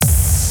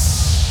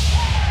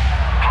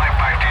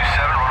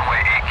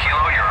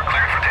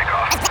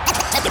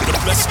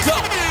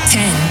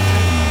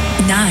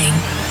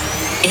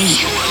8,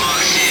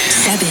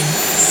 7,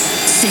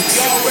 6,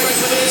 5,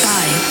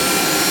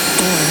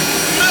 4,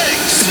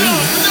 3,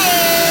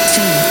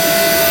 2,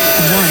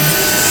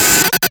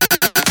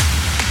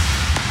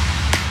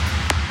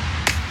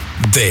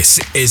 1. This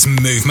is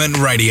Movement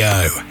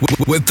Radio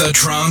with the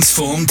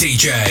Transform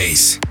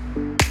DJs.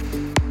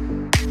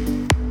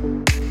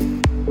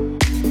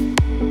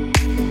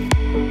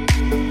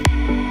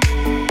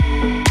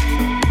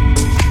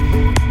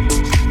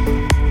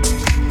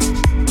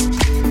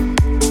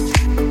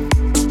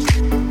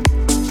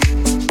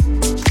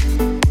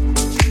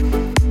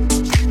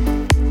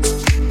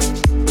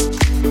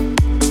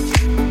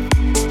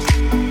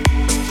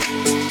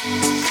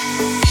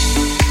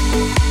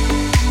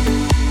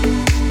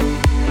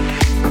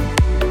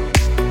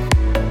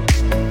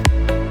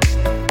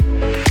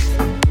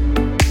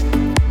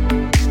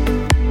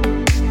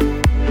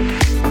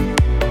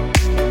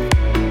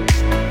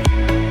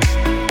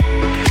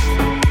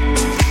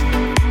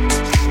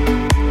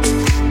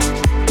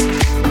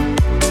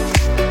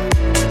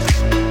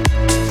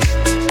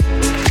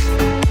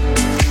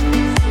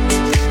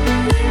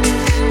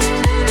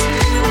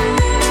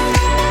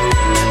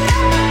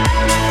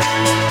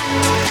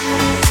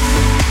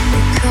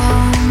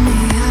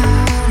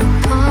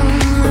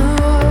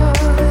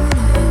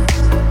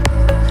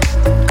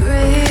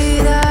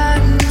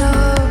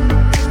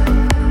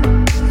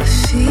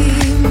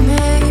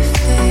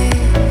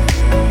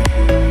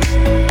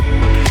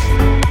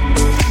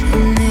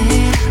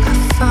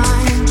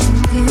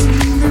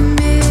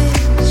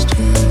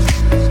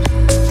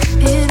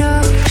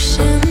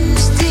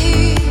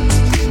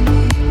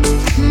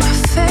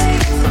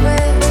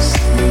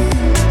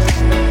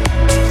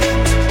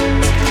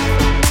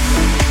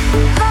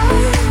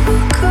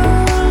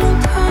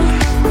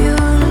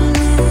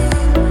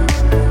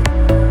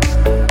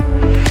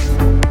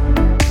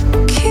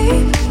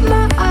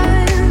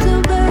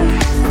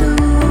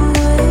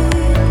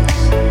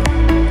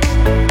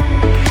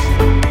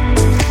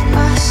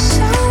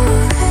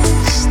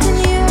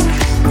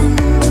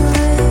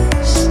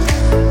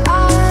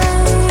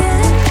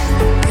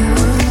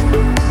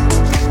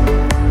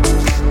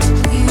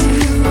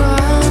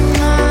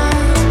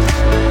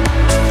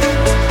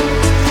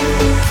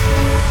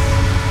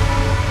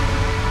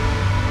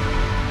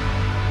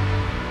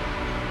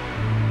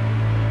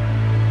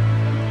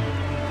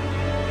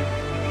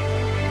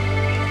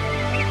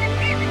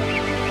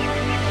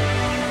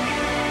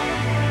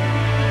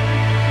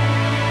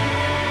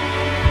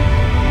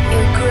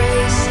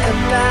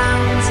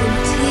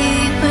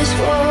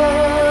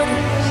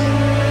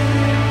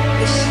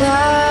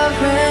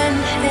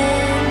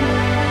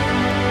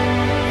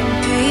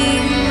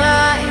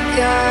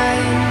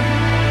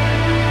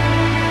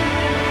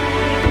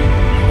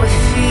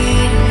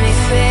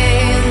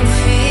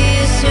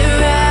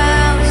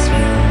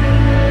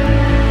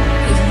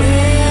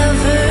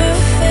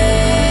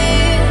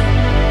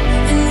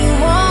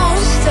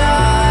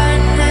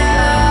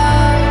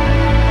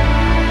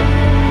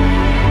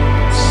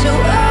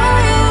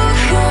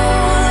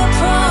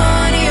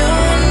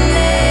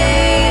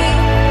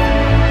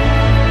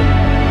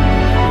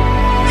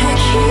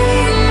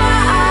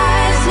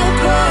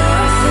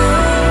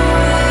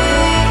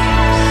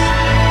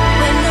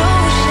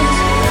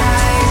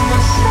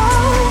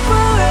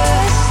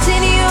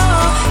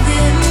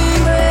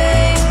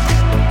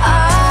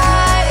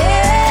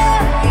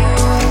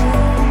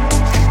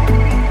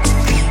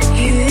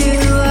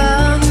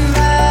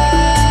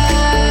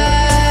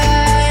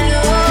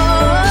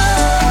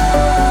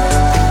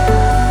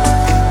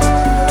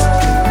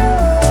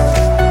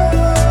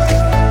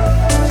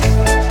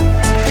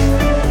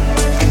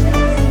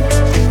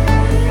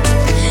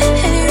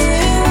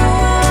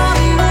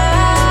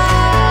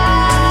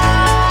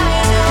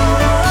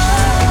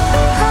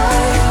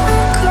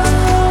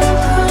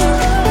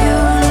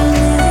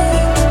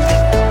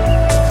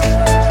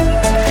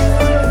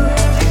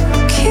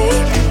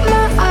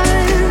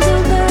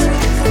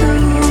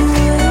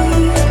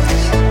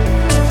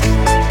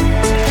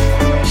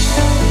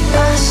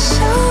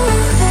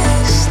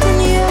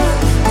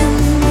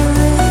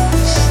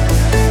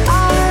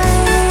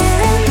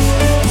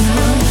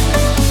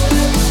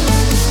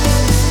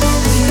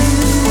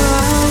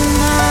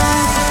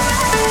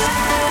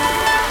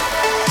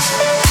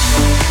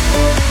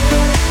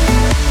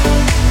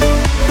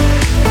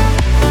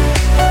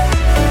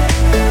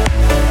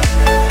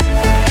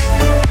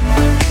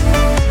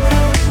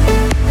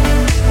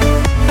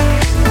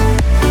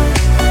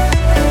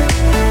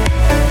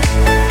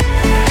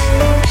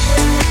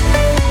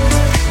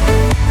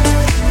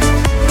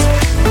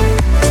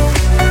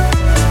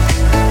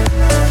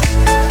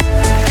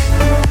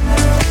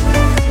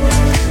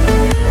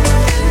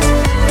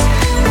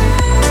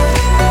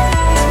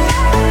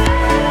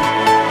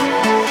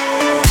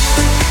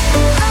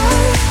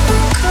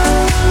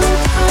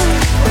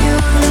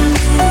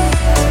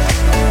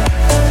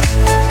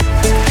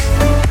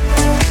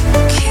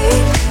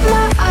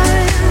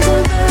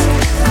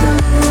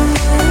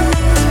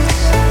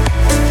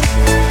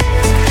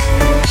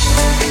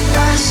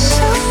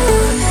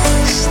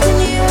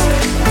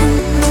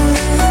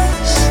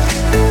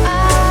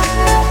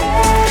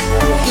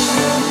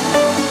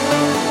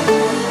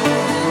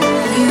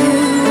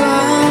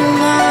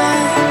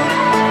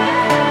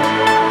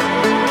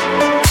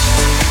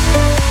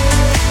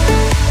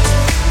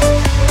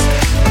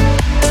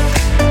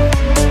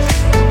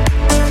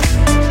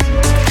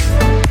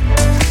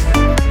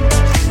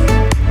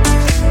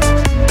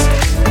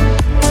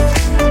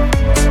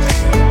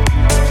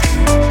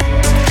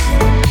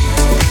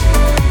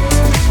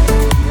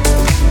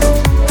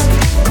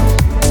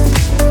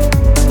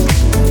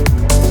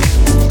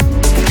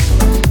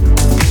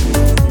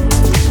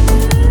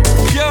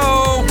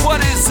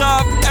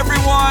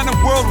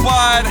 Collective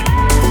Worldwide.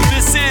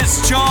 This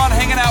is John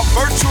hanging out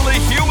virtually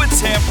here with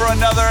Tim for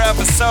another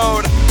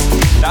episode.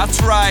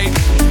 That's right,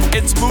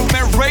 it's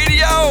Movement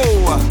Radio.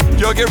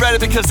 Yo, get ready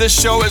because this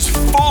show is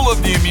full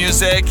of new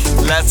music.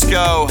 Let's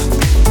go.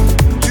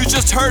 You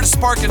just heard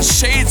Spark and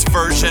Shade's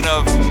version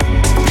of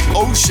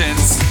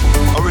Oceans,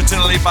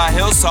 originally by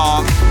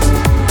Hillsong.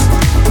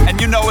 And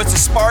you know it's a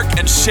Spark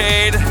and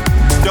Shade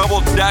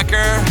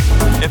double-decker.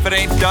 If it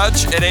ain't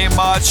Dutch, it ain't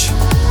much.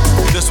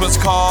 This one's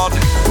called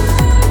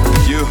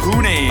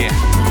Yuhuni.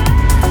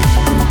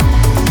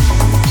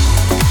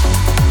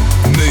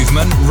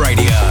 Movement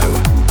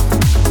Radio.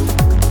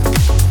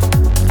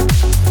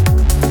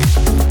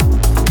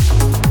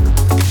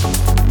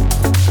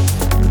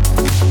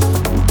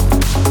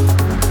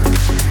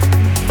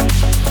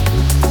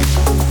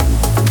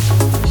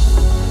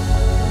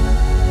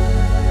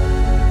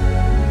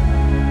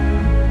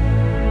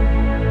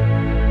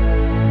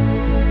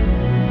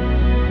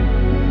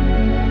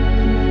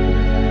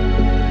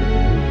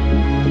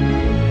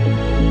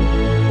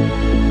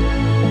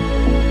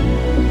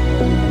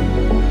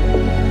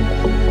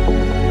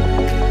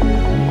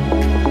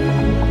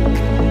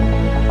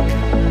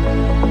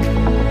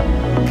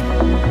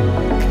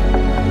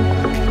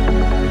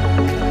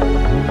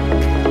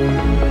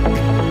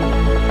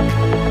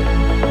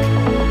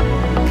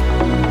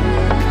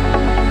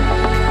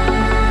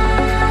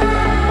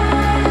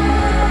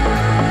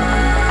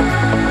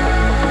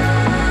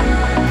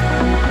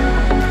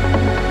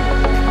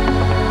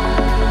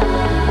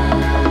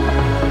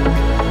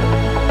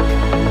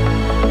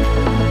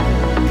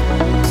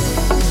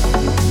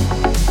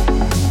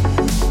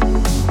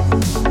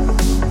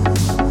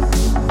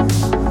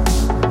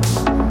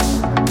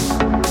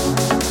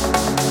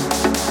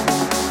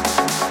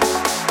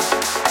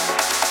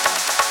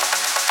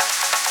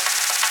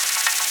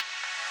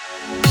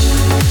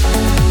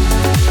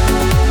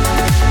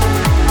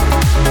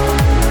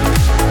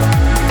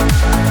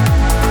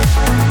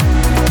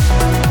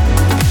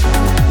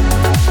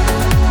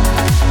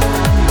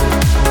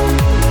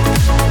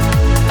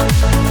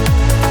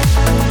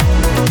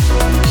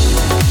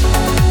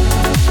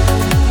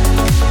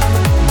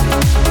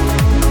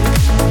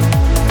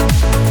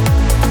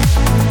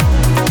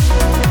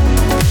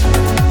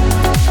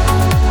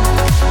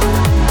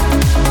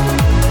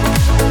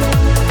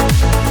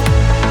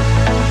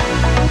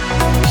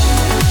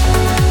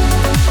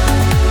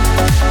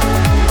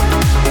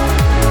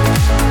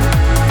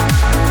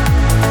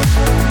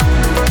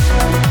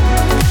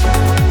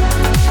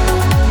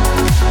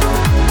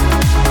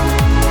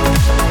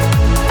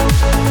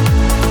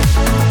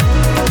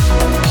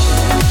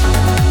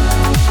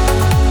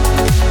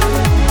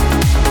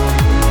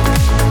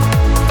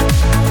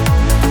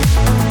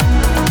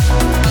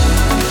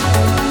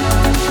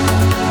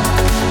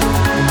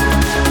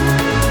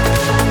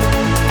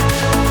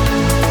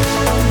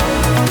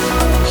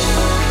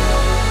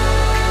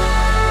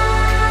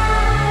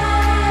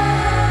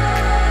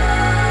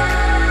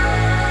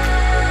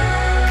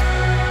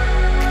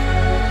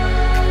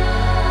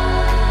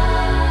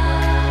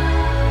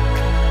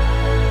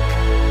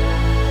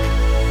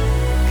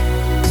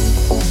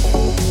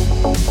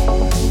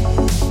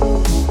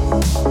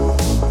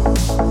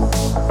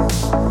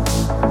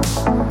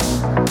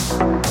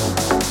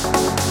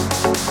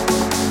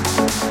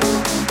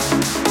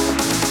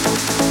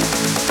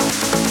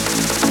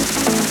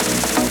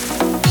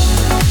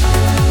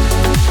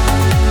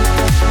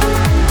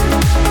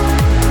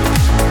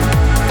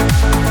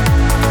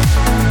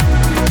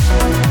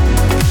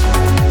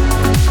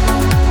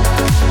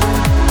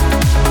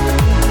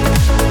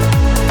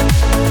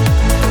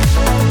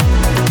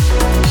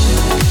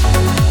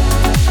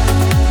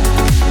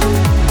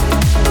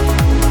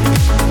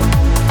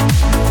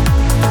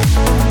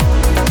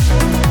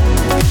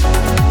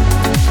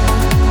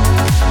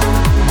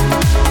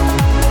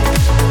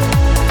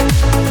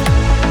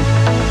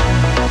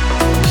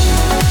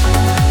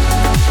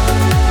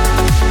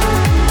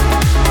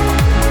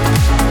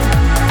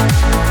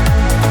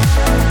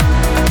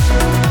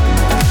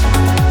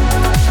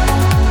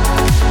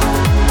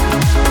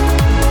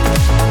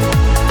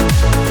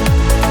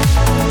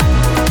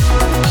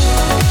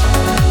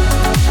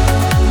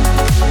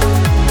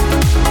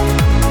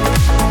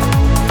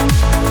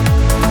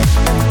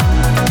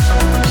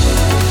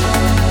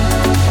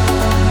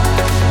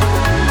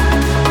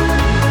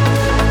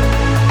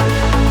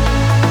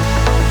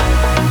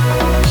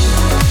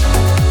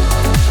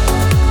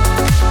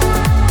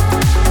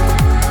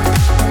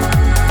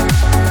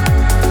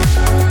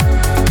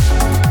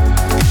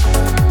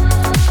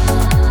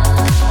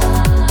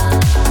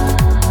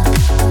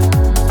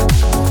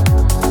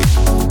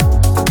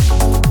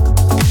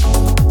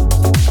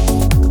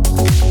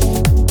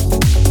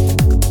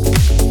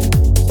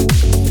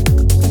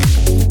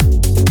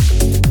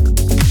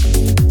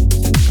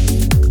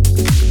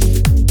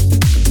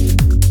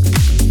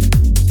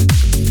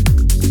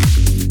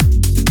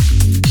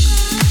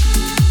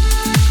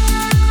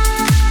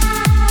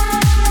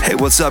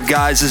 what's up,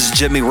 guys? This is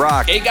Jimmy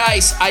Rock. Hey,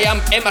 guys, I am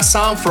Emma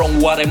Sound from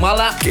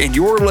Guatemala. And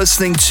you're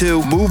listening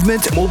to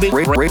Movement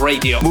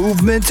Radio.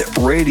 Movement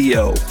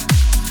Radio.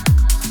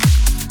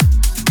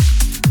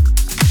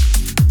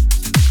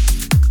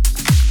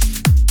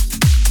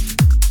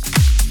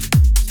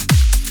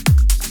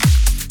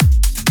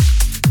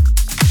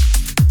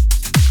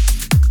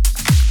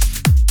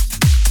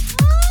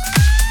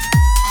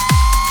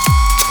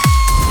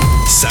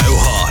 So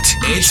hot,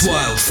 it's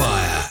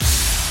wildfire.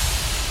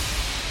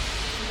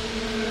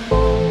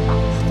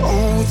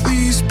 All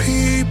these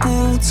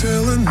people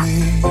telling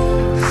me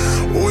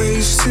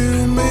ways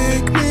to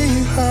make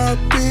me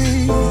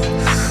happy,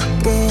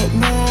 but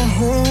my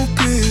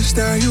hope is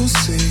that you'll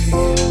see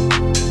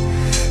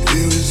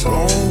it was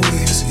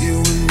always you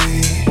and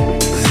me.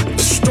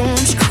 The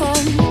storms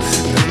come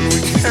and we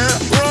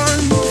can't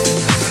run.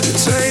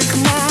 Take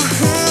my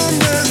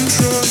hand and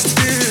trust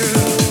it,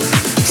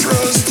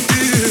 trust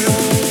it.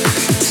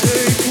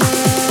 Take my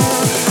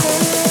hand.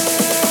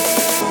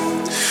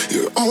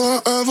 You're all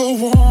I ever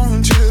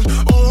wanted,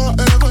 all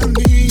I ever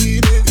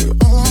needed. You're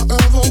all I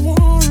ever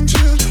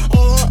wanted,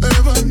 all I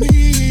ever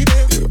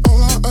needed. You're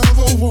all I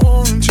ever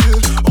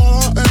wanted,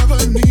 all I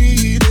ever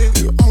needed.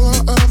 You're all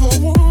I ever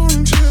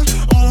wanted,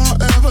 all I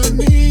ever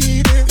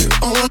needed. You're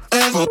all I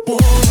ever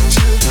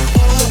wanted,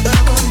 all I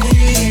ever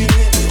needed.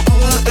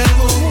 All I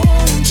ever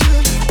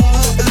wanted,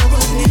 all I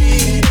ever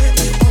needed.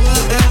 All I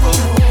ever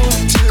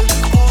wanted,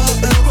 all I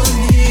ever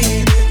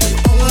needed.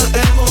 All I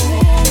ever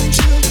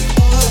wanted,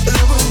 all I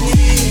ever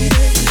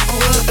needed.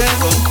 All I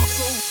ever.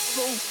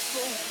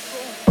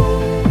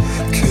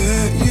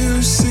 Can't you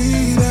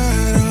see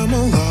that I'm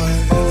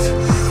alive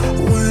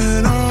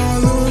when I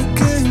look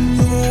in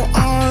your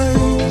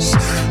eyes?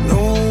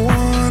 No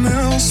one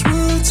else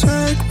will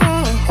take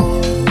my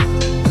heart,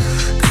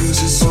 'cause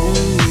it's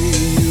only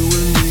you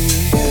and me.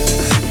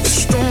 The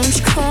storms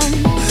come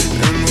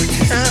and we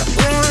can't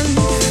run.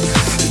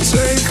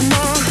 Take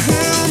my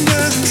hand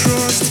and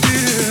trust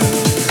it,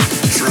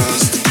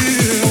 trust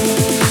it.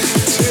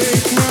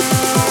 Take my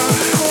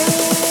hand.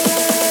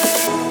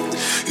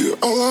 You're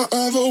all I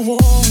ever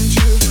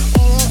wanted,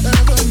 all I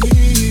ever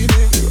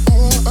needed. You're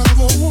all I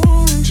ever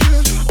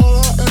wanted, all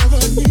I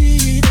ever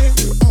needed.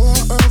 You're all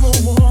I ever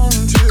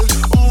wanted,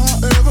 all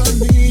I ever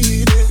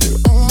needed.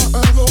 You're all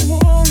I ever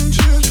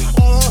wanted,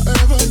 all I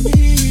ever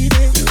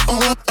needed. You're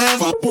all I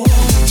ever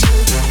wanted,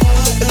 all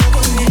I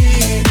ever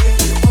needed.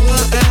 All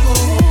I ever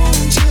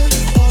wanted,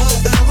 all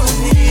I ever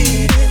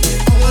needed.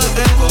 All I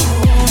ever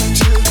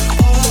wanted,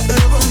 all I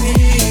ever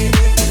needed.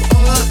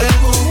 All I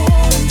ever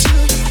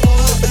wanted,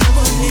 all I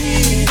ever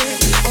needed.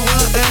 All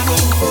I ever.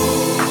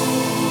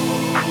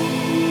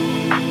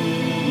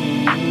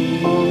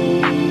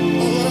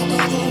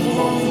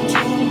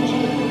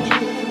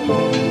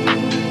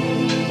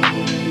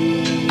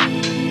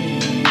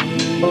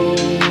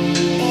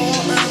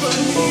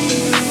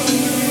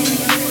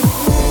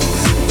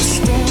 The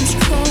storms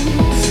come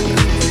and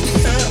we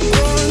can't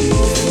run.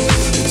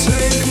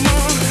 Take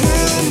my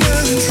hand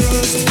and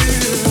trust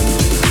it,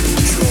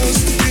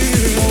 trust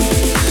it.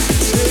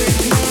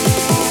 Take my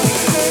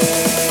hand.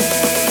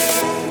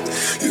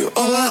 You're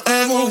all I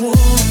ever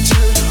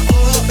wanted,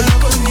 all I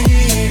ever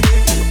needed.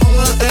 All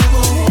I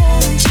ever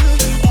wanted,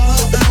 all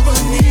I ever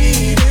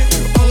needed.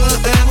 All I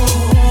ever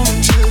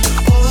wanted,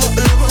 all I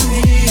ever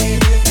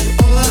needed.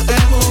 All I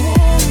ever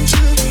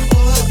wanted,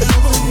 all I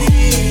ever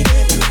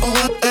needed. All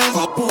I ever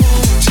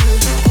wanted,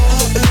 all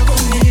I ever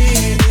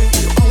needed.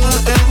 All I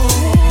ever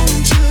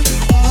wanted,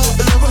 all I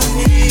ever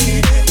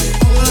needed.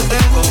 All I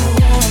ever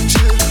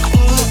wanted,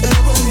 all I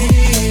ever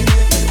needed.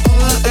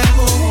 All I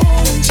ever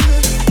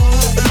wanted, all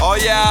I ever. Oh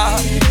yeah,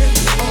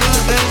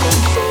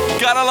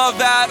 gotta love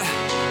that.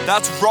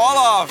 That's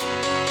Roloff.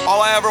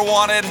 All I ever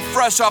wanted,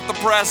 fresh off the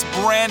press,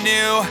 brand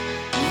new.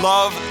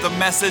 Love the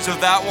message of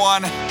that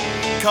one.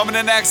 Coming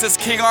in next is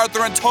King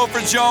Arthur and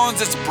Topher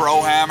Jones. It's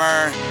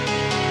Brohammer.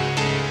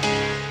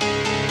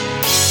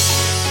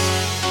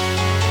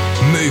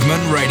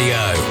 Movement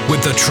Radio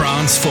with the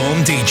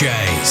Transform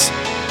DJs.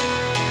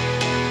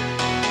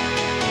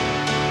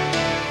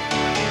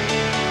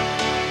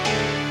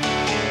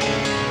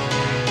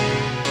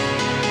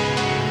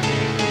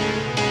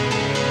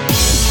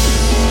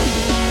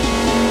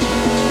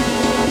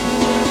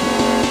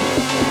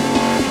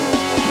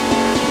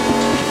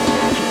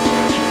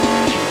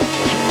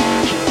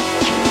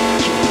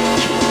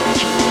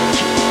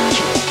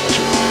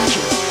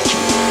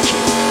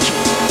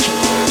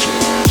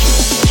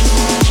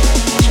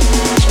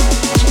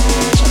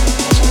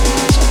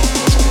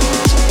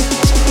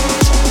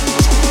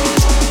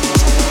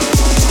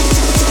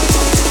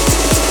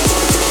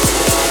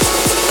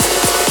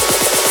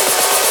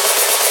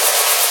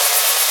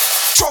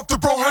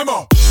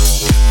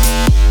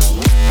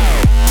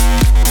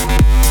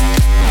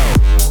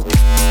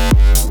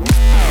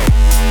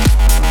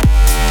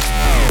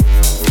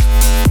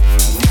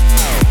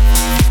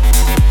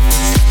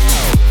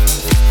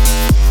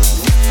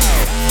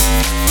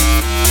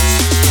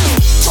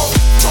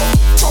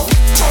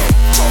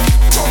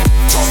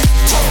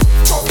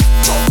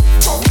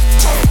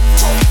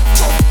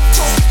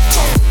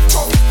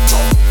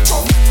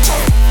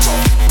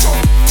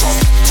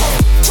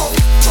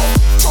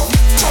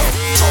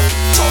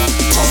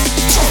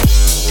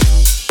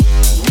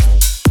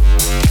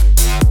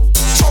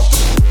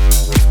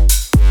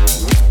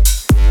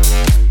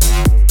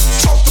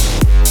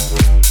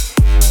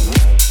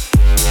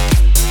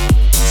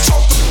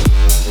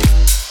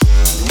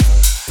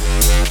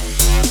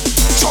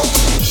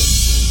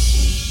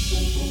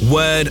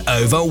 Word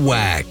over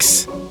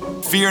Wax.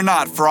 Fear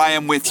not, for I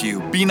am with you.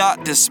 Be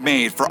not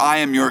dismayed, for I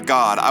am your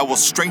God. I will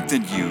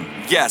strengthen you.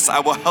 Yes, I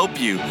will help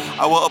you.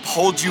 I will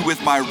uphold you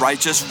with my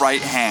righteous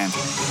right hand.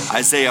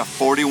 Isaiah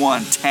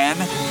 41:10,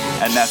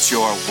 and that's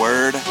your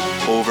Word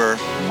over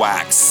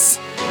Wax.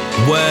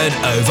 Word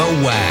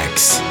over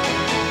Wax.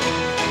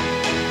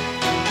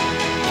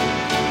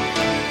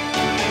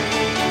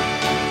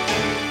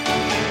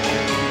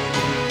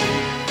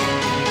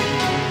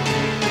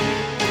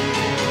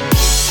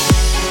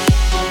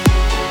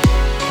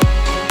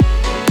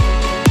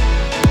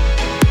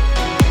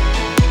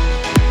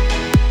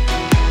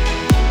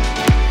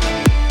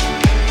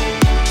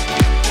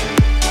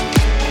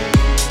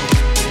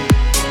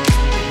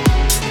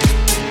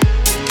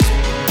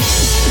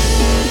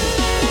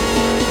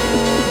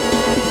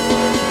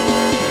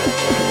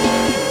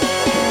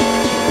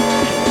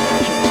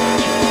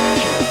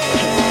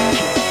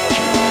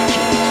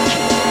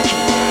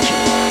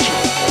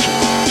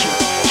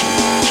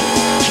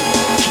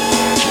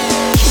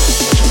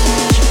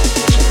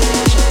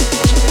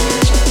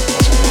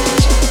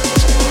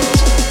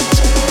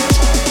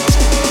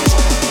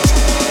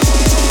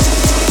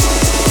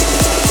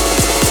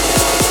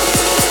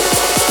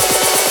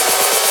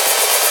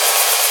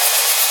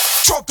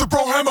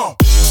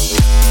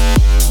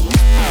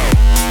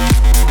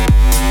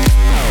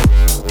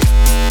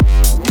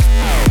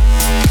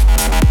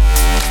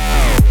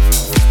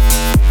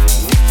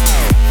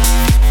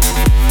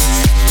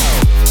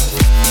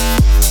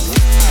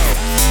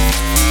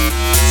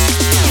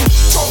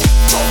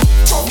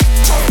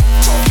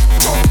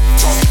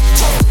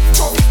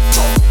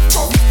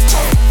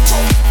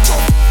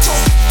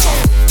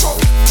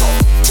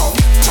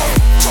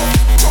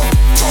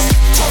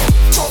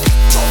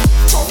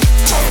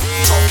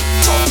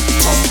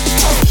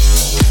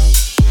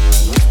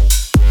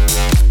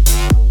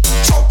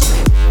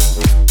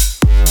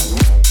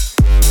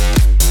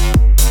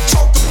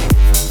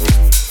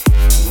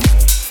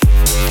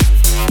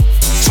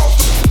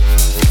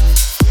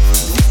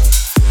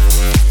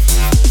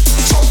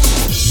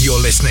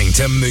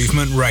 To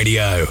Movement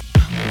Radio.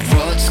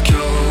 What's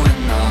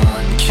going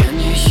on? Can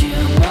you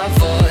hear my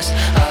voice?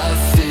 I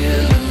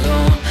feel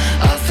alone.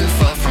 I feel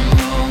far from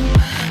home.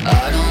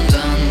 I don't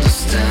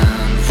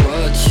understand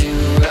what you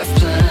have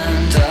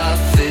planned. I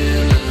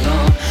feel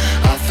alone.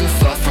 I feel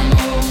far from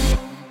home.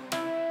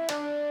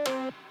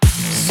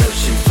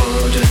 Searching for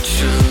the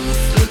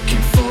truth,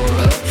 looking for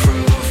a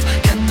proof.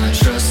 Can I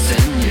trust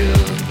in you?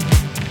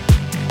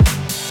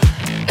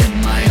 In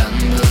my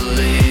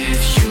unbelief,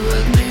 you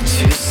had me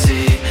to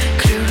see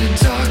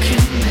dark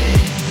in me.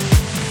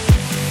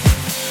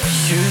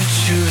 You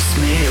choose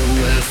me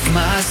with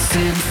my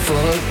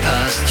sinful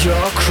past.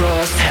 Your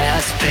cross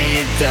has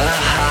paid the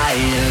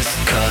highest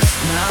cost.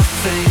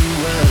 Nothing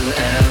will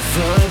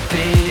ever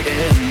be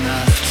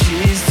enough.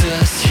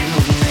 Jesus, you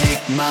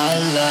make my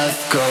life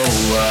go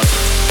up.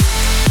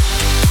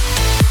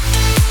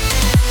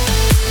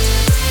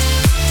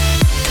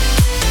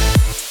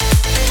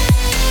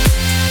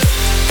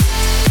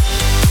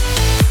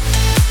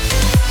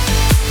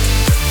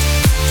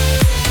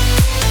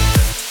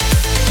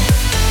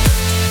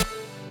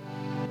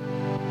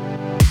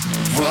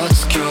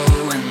 What's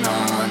going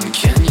on?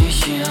 Can you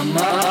hear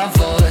my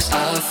voice?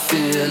 I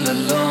feel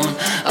alone.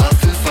 I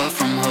feel far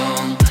from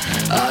home.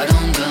 I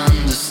don't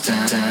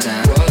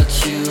understand what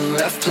you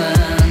have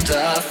planned.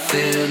 I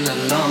feel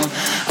alone.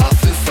 I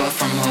feel far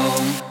from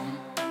home.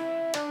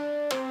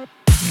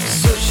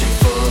 Searching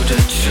for the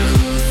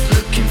truth,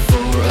 looking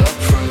for a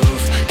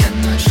proof. Can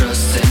I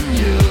trust in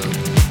you?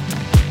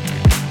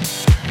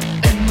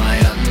 In my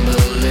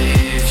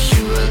unbelief,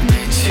 you had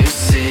me to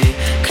see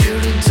clear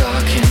the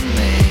dark in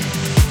me.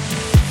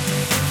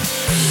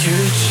 You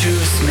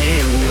choose me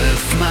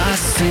with my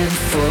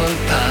sinful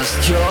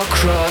past. Your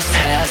cross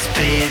has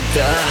paid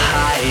the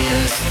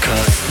highest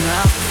cost.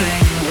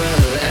 Nothing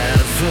will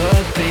ever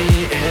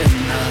be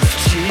enough.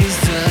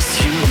 Jesus,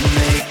 you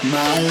make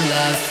my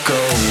life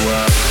go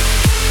up.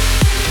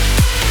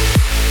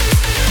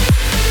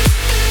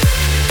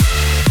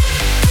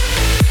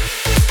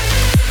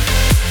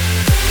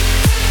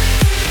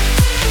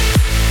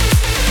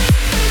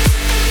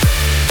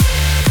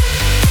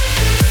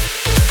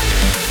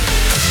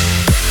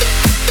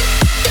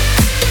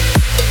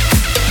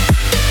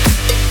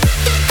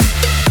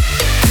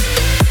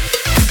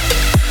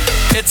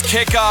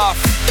 Kickoff.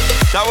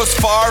 That was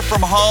Far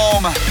From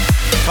Home.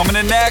 Coming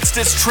in next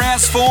is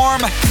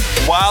Transform,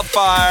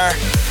 Wildfire.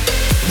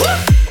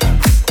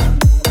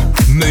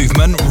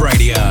 Movement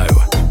Radio.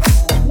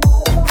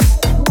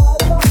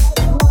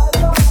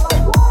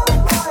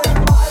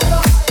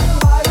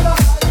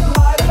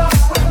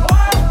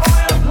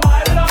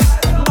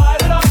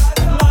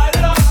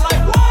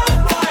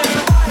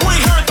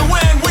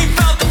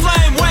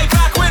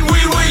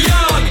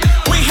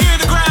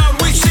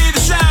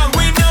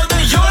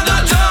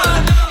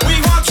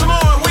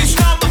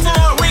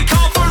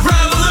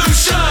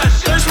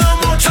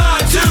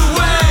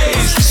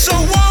 So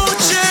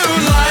won't you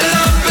light it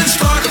up and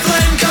spark a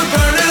flame, come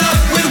burn it up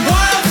with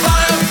one.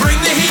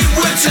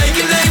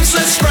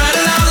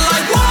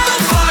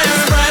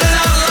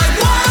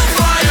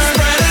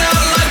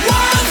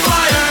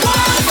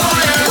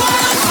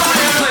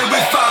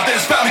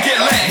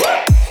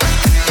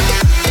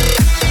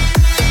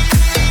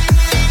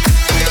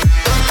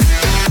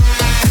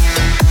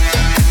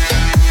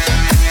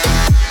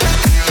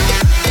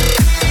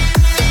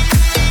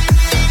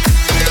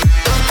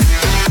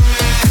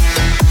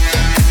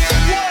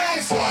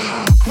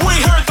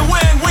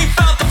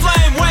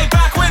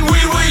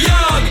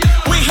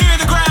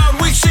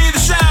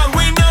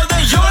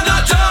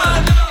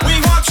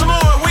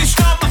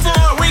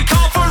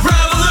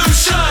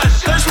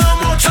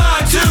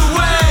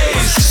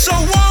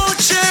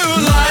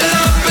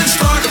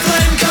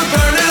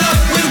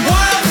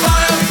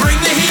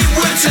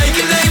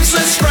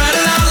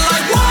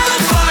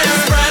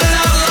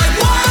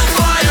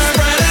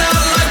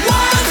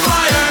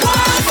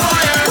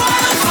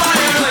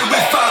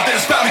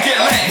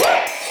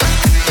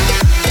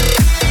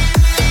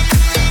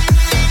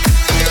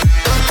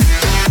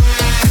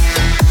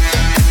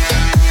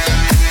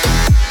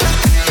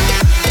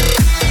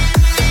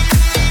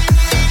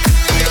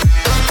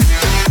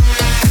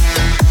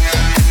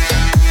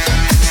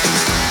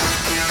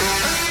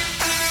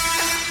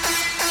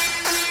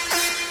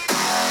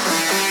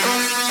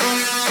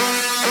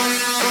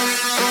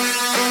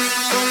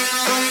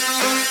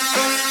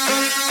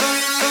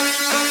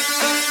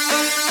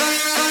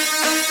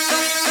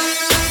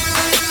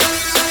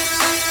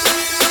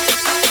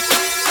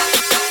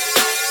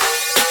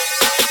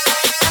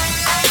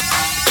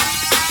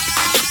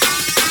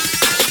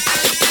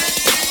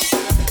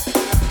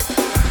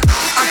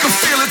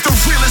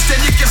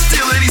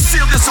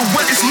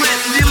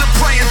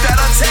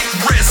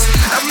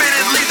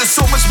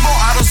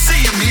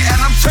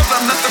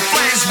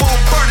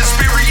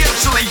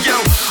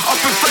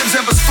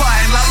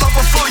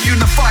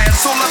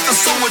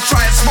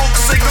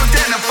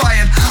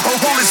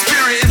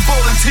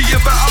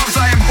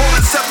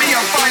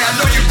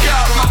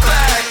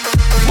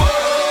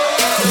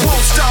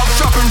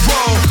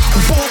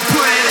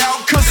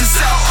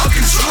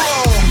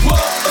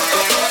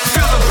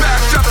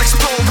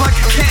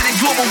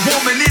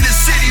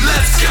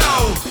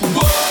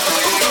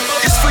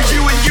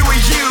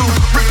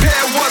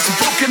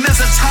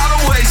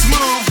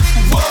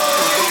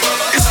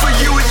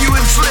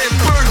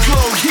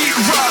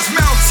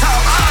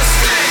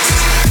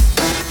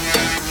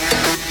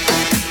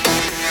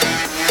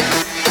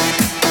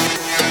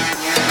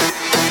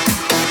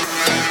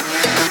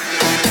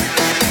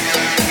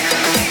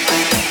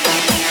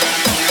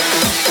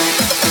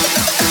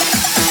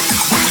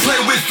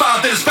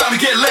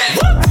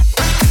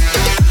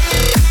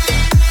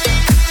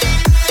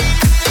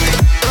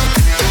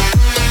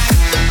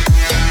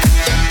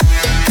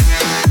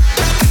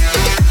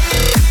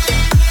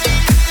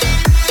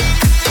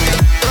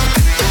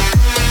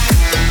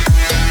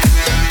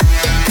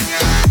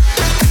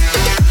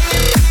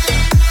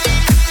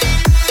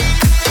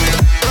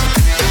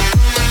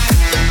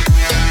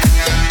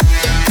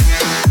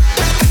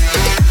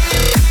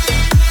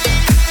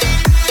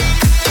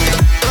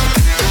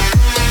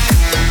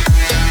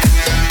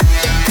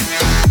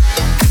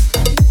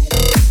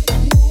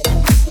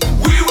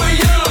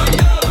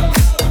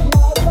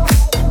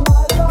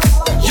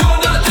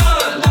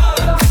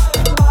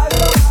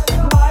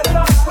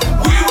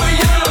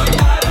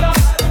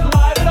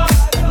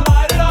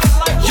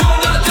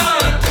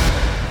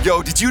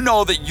 you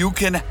know that you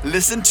can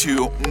listen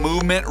to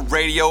Movement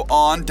Radio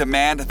on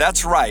demand?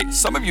 That's right.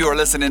 Some of you are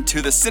listening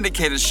to the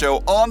syndicated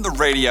show on the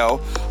radio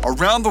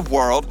around the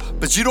world,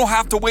 but you don't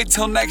have to wait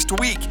till next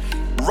week.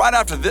 Right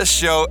after this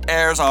show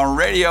airs on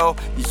radio,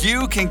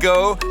 you can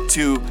go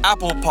to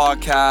Apple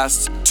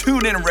Podcasts,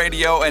 TuneIn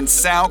Radio, and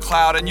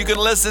SoundCloud, and you can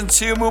listen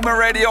to Movement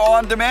Radio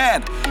on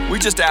demand. We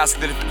just ask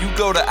that if you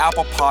go to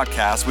Apple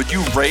Podcasts, would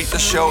you rate the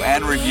show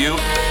and review,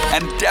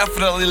 and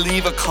definitely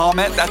leave a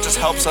comment. That just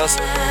helps us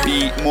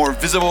be more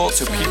visible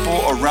to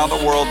people around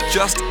the world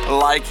just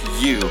like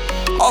you.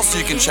 Also,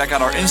 you can check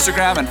out our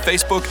Instagram and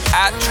Facebook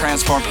at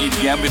Transform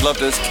EDM. We'd love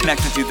to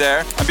connect with you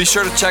there. And be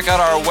sure to check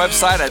out our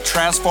website at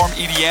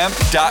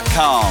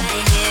transformedm.com.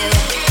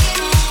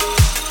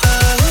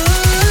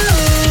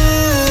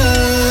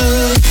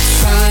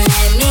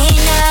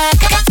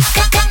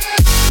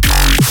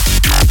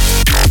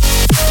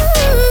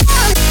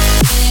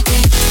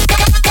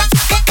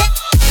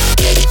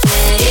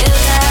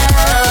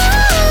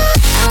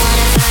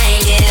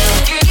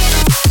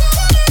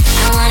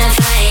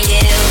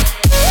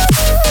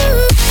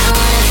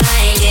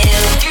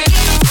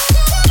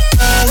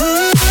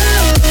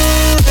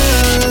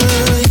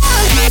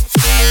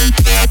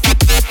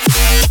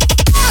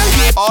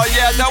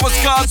 That was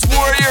God's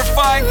Warrior,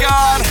 Find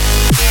God.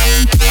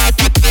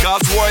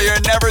 God's Warrior,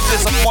 never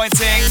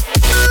disappointing.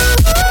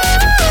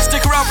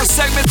 Stick around for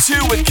segment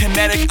 2 with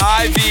Kinetic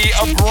IV,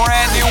 a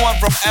brand new one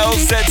from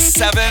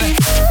LZ7,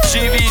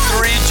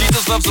 GV3,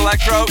 Jesus Loves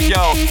Electro.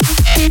 Yo,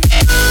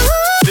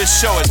 this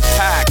show is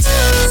packed.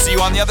 See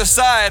you on the other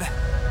side.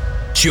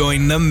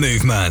 Join the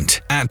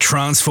movement at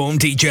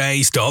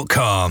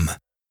transformdjs.com.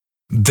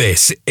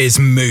 This is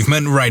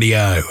Movement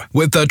Radio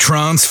with the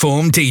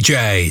Transform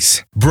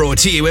DJs. Brought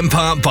to you in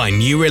part by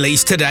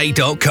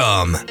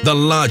NewReleaseToday.com, the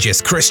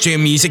largest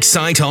Christian music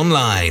site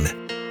online.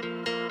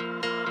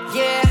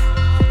 Yeah,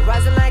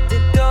 rising like the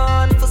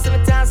dawn. For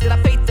 7 times that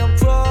I faith don't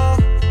grow.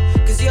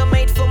 Cause you're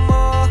made for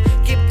more.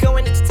 Keep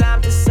going, it's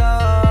time to soar.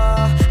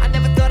 I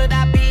never thought that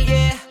I'd be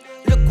here.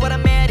 Look what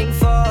I'm heading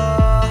for.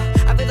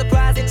 I feel the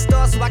prize in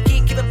store, so I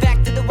keep giving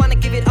back to the one that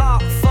give it all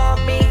for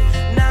me.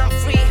 Now I'm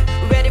free,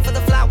 ready for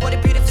the flight. What a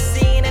beautiful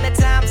scene. And at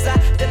times I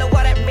don't know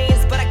what it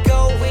means, but I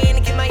go in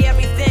and give my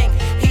everything.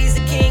 He's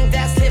the king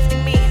that's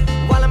lifting me.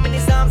 While I'm in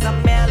his arms,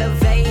 I'm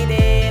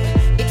elevated.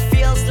 It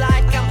feels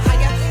like I'm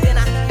higher than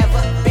I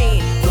ever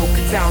been.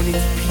 Broken down into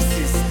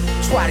pieces.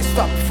 Try to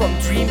stop me from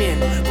dreaming.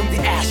 From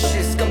the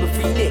ashes come the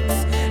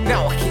phoenix.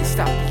 Now I can't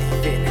stop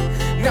believing.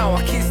 Now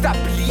I can't stop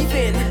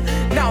believing.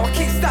 Now I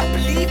can't stop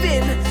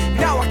believing.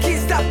 Now I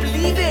can't stop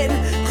believing.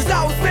 Cause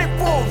I was meant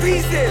for a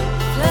reason.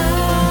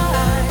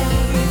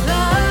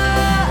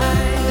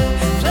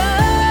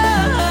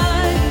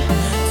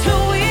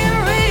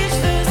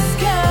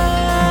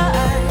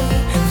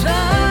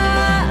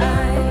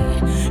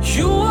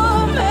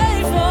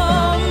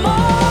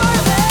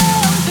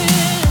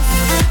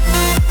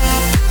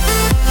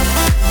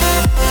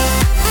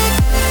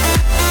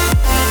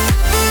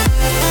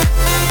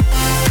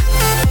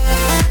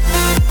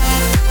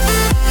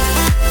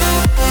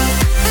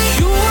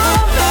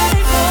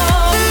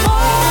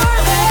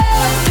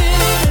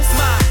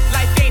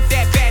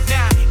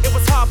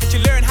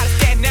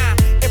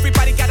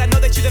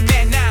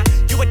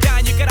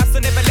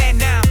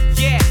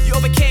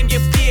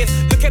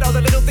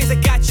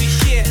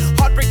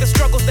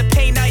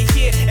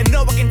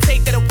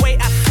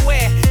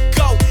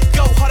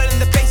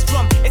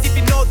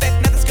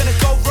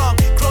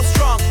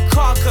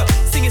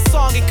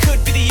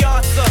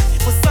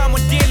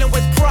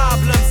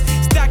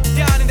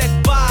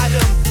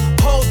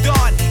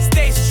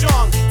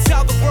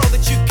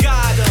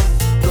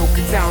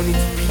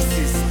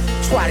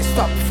 Try to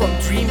stop me from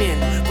dreaming.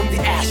 From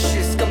the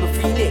ashes come the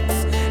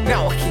phoenix.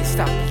 Now I can't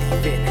stop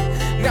believing.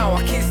 Now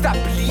I can't stop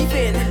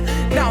believing.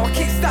 Now I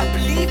can't stop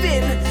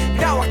believing.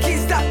 Now I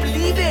can't stop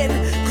believing.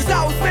 Cause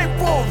I was meant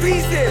for a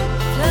reason.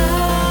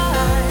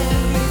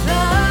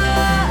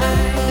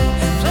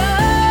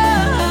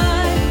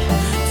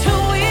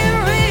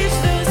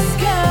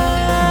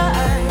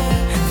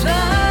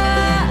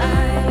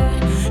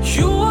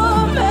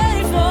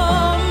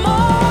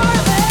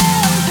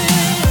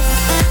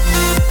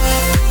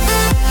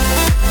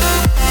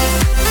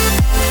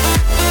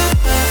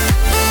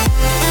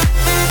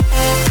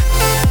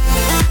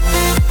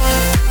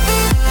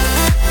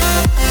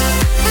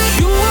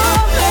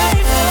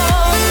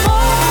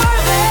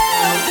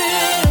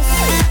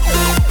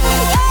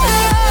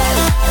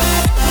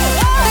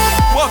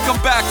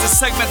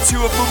 Segment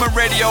 2 of Movement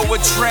Radio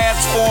with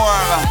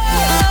Transform.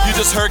 You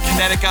just heard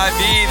Kinetic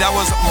IV. That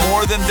was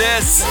More Than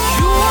This.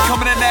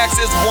 Coming in next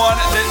is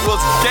one that was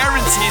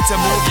guaranteed to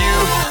move you.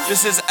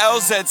 This is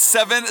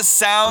LZ7,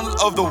 Sound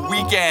of the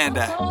Weekend.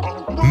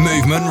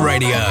 Movement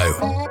Radio.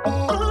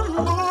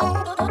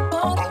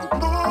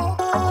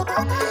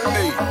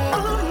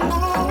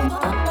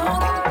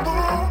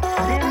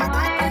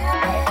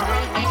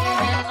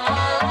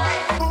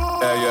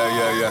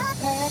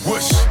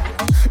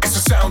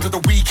 sound of the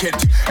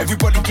weekend.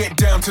 Everybody get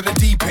down to the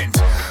deep end.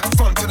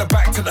 Front to the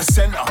back to the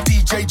center.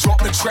 DJ drop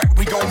the track,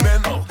 we go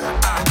mental.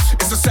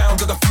 It's the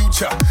sound of the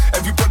future.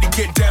 Everybody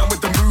get down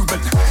with the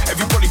movement.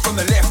 Everybody from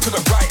the left to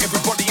the right.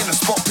 Everybody in the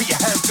spot, put your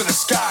hands to the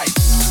sky.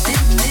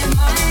 In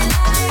my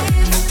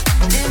life,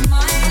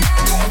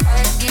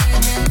 I give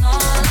it all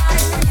I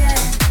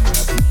can.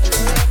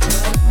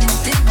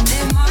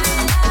 In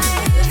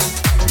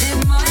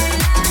my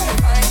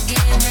life, I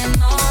give it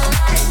all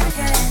I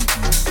can.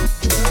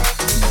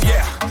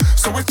 Yeah,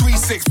 so we're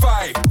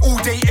 365. All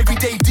day, every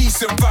day,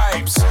 decent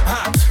vibes.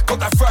 Got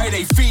that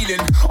Friday feeling.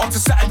 On to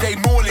Saturday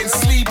morning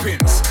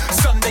sleepings.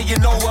 Sunday, you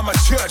know I'm a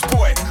church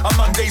boy. On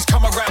Mondays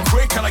come around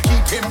quick and I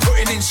keep him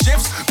putting in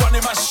shifts.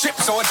 Running my ship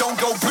so I don't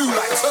go blue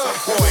like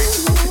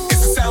turquoise.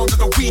 It's the sound of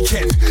the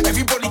weekend.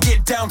 Everybody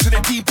get down to the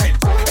deep end.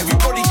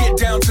 Everybody get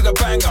down to the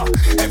banger.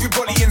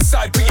 Everybody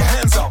inside, put your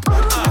hands up.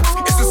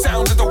 It's the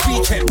sound of the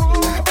weekend.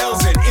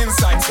 LZ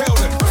inside, tell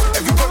them.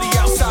 Everybody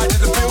outside of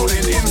the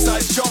building,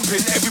 inside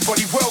jumping.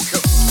 Everybody welcome.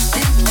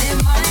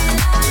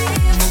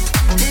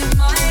 In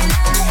my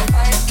life, I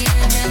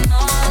give it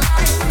all I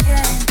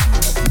can.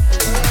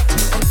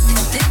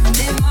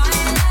 In my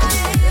life,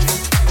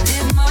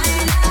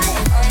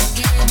 I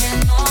give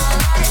it all I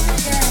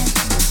can.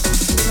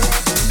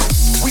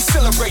 We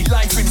celebrate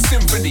life in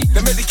symphony.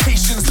 The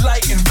medication's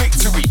light in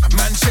victory.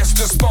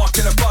 Manchester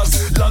sparking a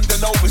buzz.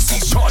 London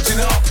overseas charging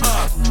up.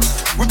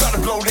 We about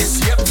to blow this,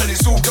 yep, and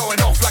it's all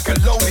going off like a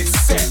loaded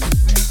set.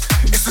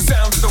 It's the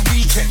sound of the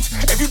weekend.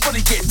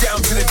 Everybody get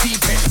down to the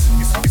deep end.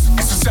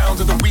 It's the sound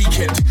of the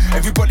weekend.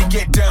 Everybody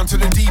get down to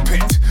the deep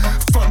end.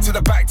 Front to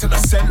the back to the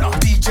center.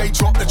 DJ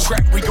drop the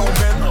track, we go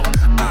mental.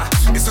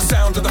 It's the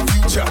sound of the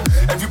future.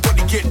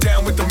 Everybody get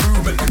down with the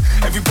movement.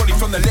 Everybody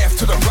from the left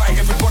to the right.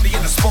 Everybody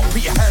in the spot,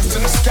 put your hands to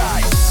the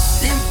sky.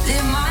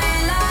 Live my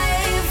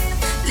life,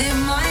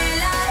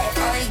 I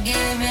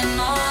give it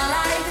all I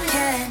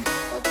can.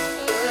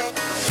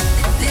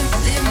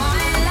 Live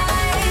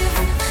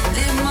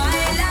my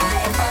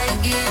life, I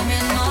give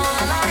it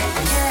all I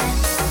can.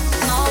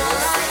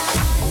 All I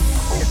can.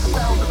 It's the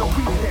sound of the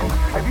weekend.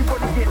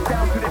 Everybody get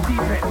down to the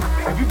deep end.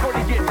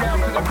 Everybody get down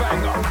to the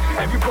banger.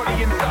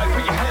 Everybody inside,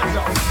 put your hands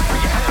up.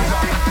 Put your hands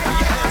up. Put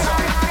your hands up.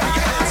 Put your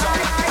hands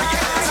up. Put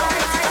your hands up.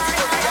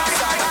 Everybody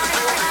outside of the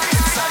building,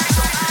 inside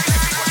jumping.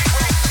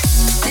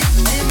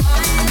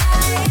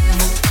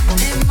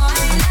 Live my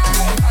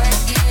life, I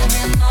give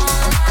it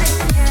all I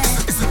can.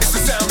 It's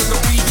the sound of the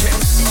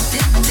weekend.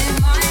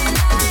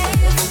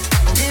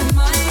 Live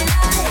my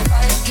life, I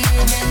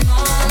give it all I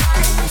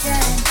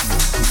can.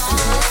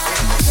 All I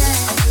can.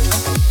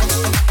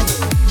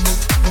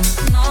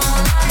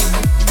 All I can.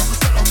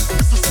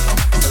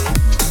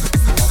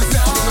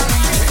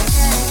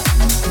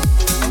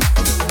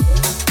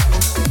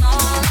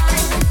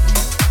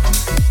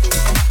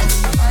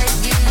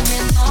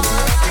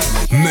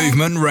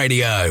 Movement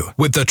Radio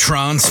with the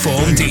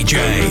Transform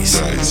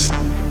DJs.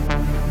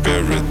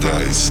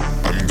 Paradise,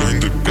 I'm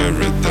going to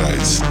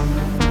paradise.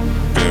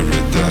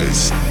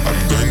 Paradise,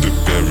 I'm going to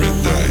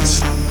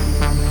paradise.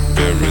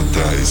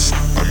 Paradise,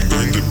 I'm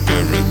going to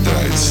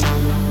paradise.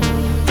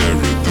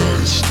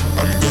 Paradise,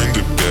 I'm going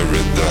to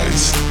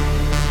paradise.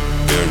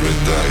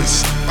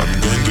 Paradise,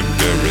 I'm going to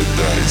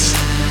paradise.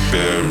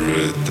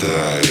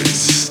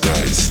 Paradise,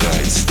 dice,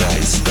 dice,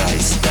 dice,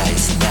 dice, dice,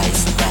 dice,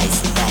 dice,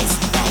 dice, dice.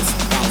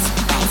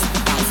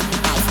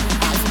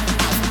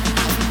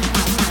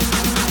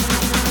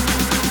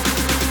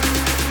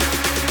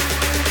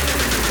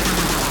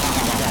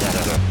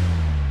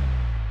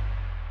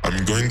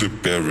 I'm going to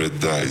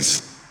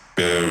paradise,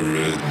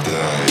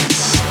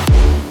 paradise.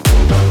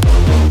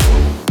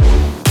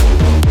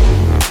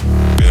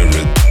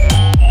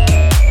 Paradise.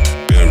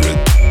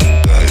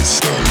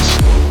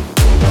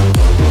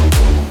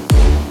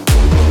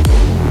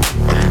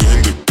 I'm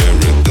going to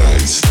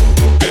paradise,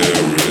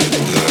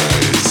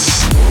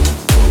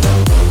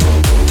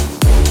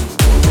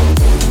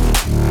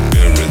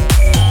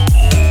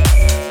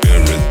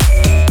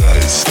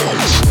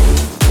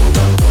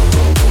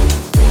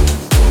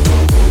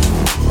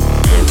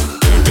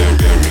 paradise.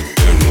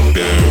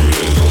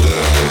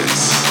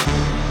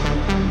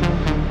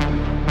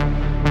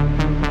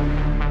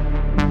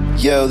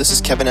 Yo, this is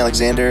Kevin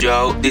Alexander.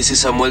 Yo, this is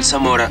Samuel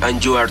Zamora,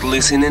 and you are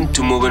listening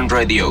to Movement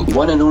Radio.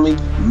 One and only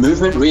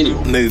Movement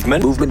Radio.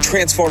 Movement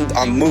transformed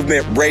on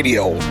Movement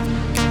Radio. I'm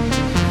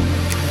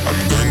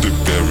going to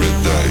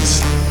paradise,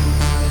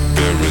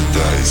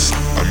 paradise.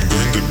 I'm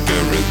going to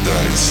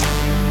paradise,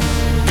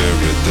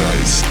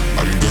 paradise.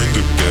 I'm going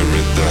to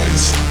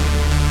paradise,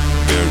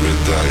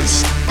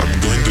 paradise. I'm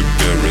going to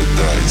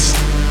paradise,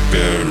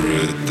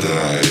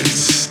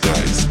 paradise.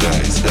 Dice,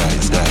 dice,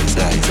 dice, dice,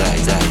 dice,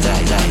 dice, dice,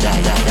 dice, dice,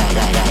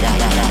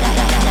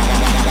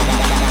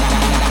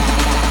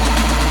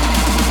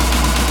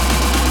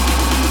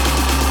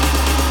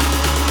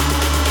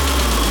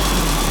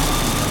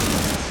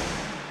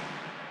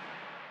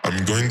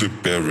 I'm going to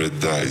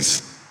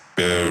paradise,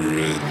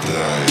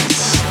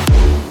 paradise.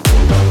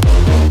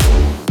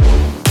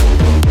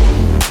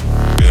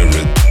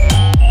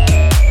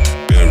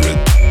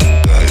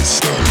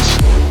 Paradise.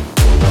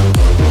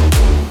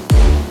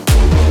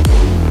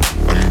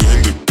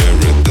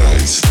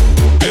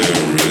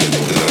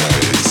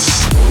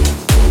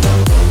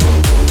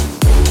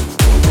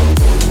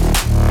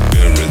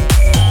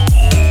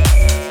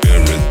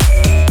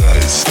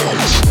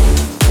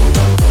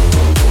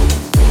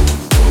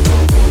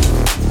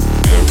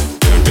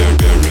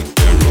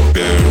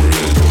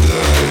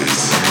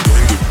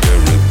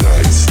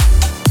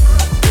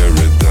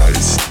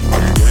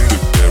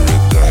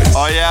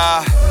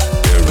 yeah.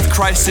 With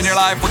Christ in your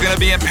life, we're gonna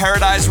be in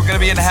paradise, we're gonna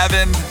be in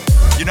heaven.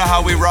 You know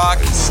how we rock.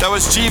 That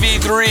was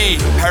GV3,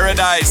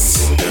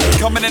 Paradise.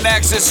 Coming in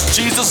next is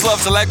Jesus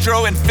Loves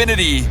Electro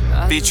Infinity,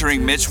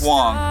 featuring Mitch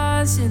Wong.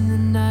 In the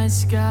night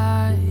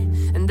sky,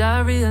 and I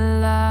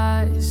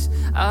realize,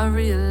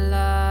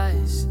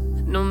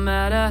 no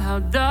matter how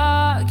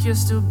dark, you're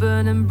still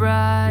burning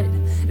bright.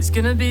 It's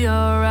gonna be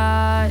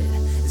alright,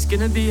 it's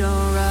gonna be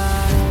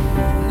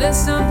alright. There's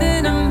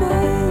something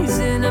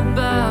amazing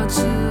about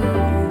you.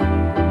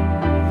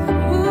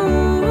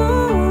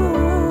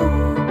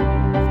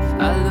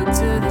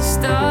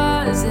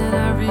 Stars and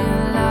I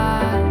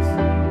realize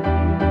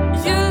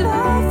your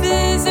love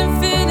is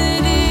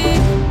infinity.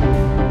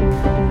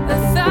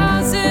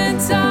 1,000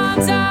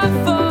 times I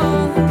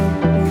fall,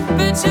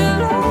 but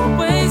you'll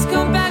always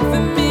come back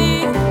for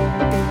me.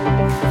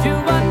 You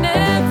are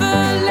never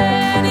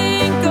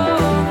letting go,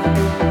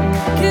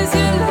 'cause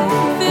your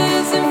love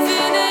is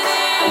infinity.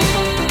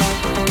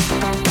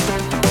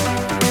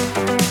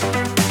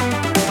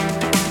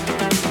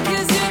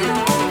 'Cause your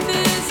love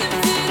is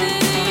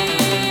infinity.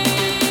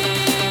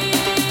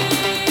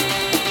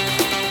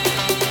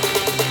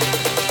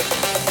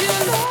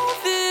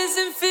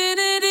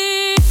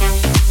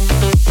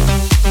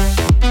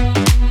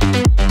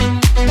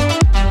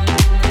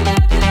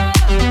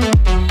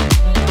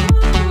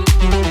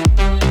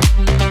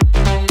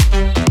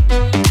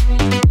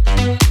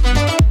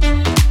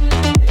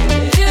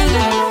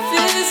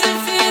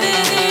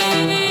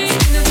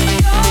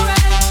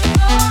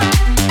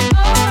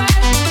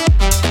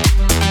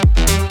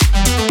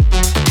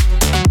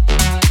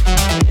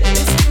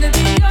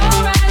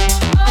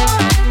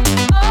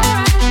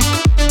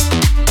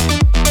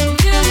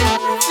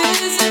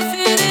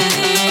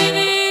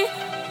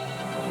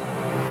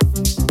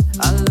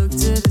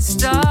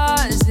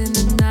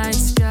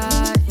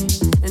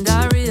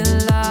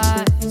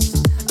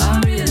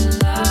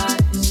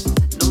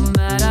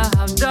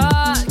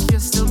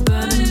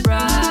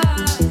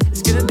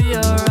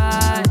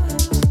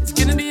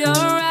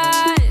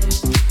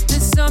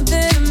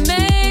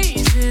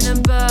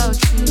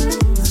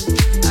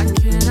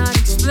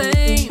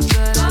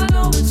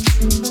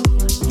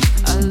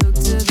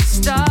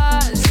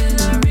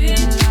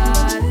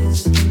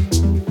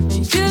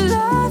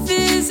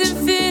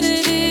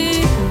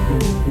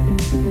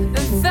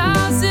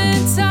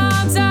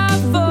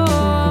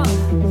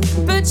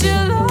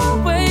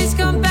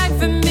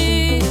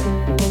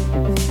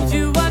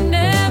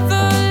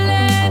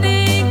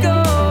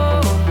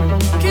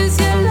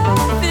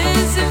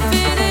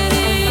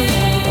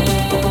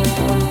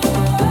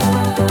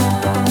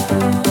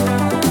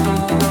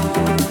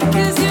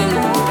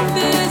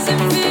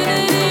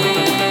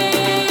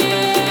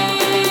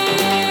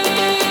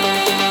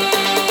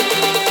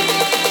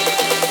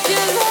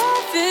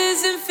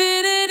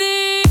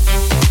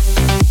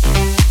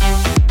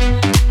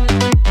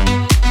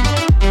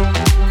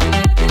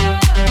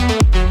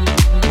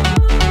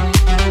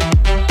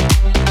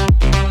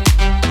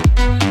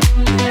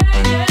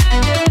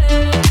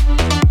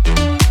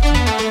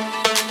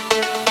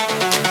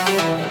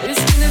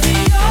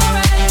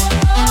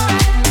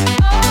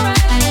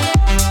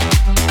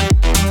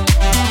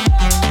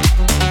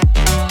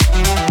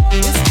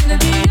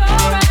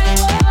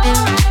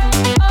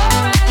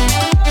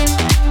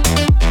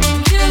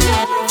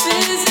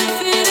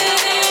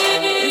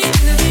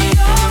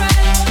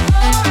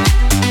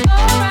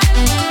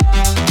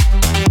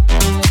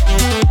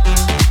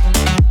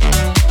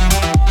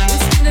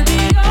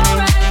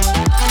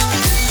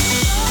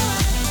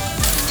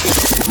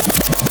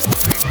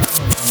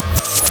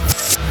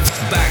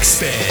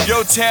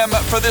 Yo, Tim,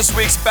 for this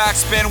week's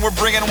Backspin, we're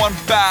bringing one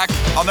back.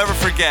 I'll never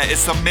forget.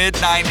 It's the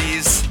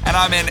mid-90s, and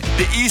I'm in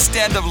the East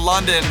End of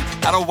London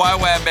at a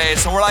YWAM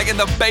base, and we're like in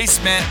the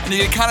basement, and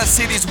you can kind of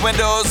see these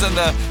windows and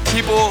the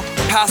people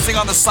passing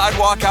on the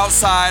sidewalk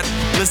outside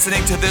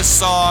listening to this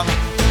song.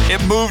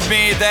 It moved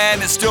me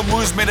then, it still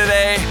moves me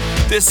today.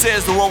 This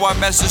is the Worldwide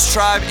Message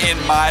Tribe in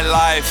my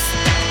life.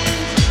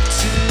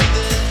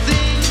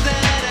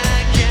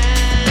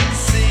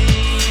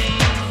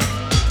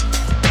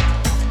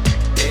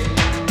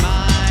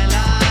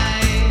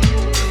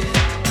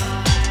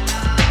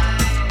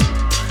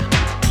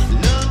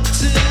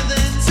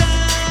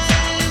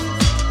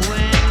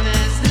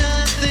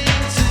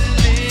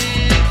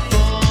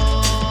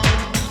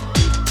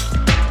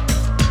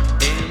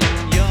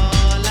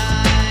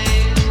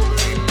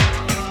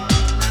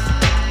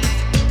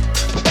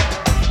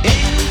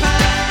 In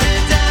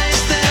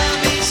paradise there'll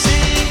be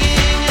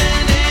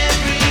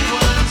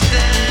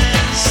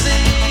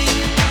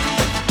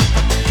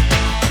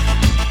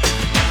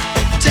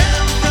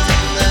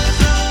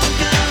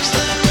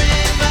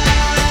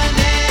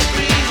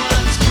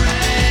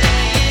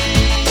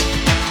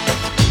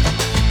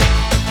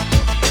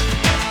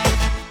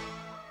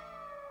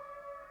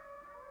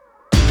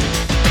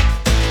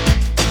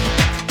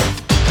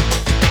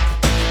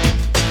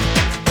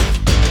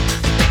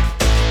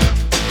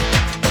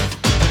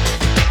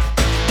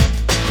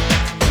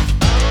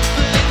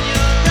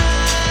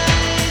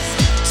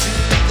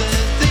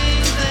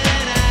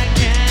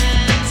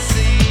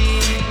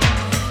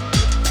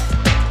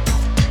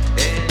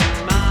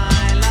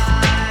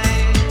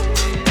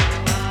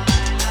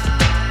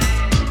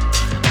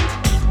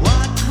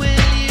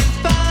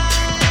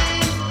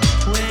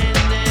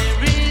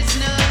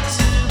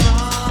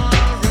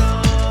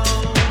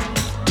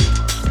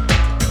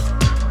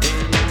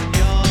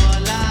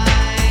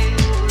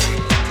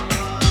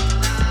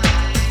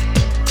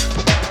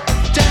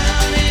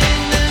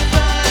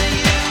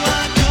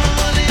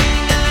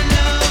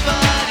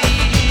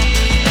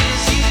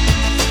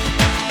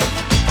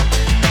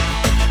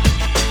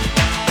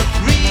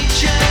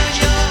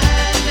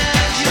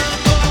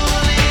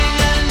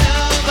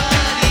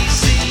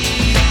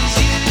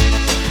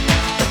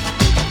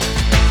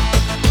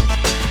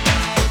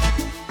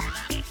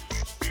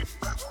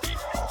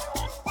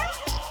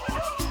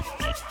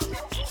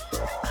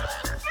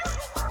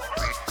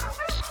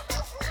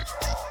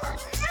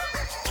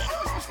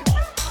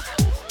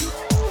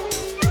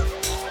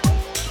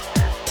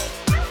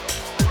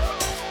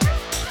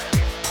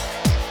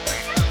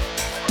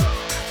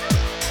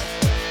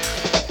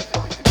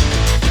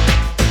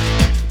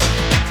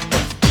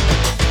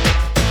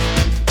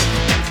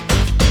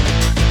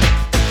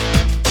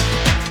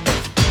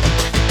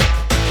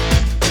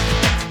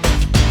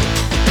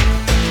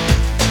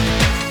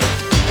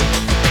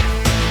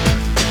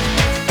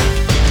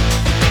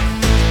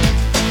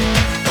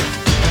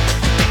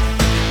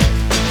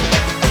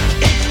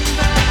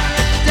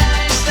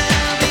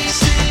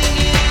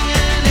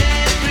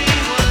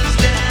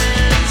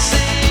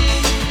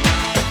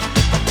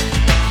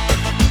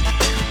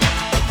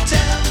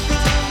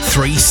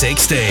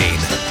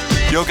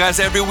 316. Yo guys,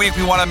 every week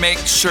we want to make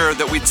sure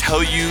that we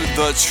tell you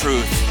the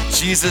truth.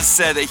 Jesus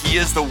said that he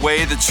is the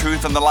way, the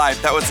truth, and the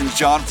life. That was in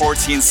John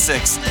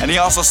 14:6. And he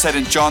also said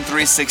in John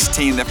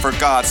 3:16 that for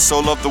God so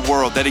loved the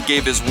world that he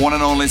gave his one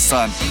and only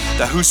son,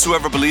 that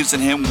whosoever believes in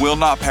him will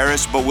not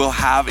perish but will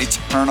have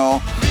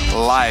eternal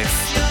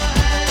life.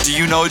 Do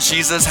you know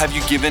Jesus? Have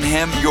you given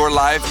him your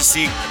life? You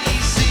see,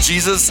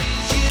 Jesus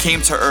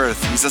came to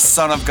earth. He's the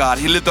Son of God.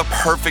 He lived a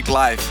perfect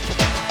life.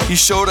 He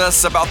showed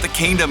us about the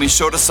kingdom. He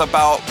showed us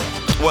about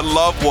what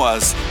love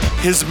was.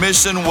 His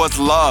mission was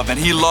love, and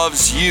he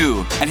loves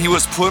you. And he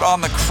was put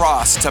on the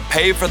cross to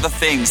pay for the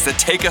things that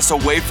take us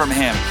away from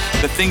him,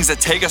 the things that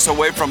take us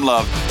away from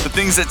love, the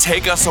things that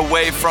take us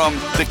away from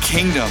the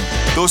kingdom.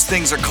 Those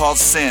things are called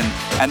sin.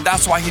 And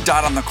that's why he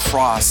died on the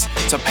cross,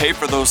 to pay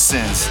for those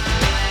sins.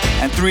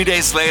 And 3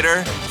 days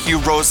later, he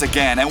rose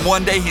again. And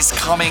one day he's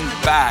coming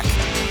back.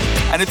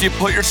 And if you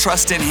put your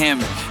trust in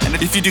him, and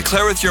if you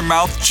declare with your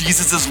mouth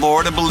Jesus is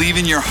Lord and believe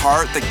in your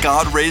heart that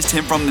God raised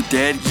him from the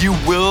dead, you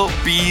will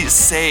be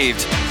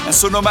saved. And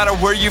so no matter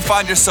where you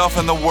find yourself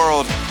in the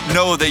world,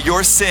 know that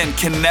your sin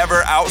can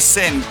never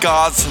out-sin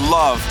God's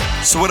love.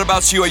 So what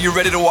about you? Are you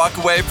ready to walk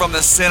away from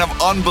the sin of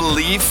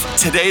unbelief?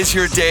 Today's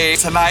your day.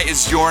 Tonight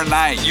is your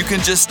night. You can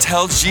just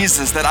tell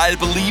Jesus that I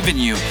believe in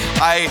you.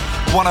 I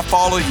want to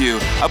follow you.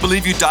 I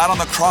believe you died on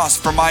the cross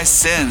for my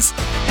sins.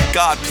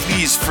 God,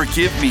 please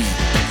forgive me.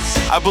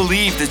 I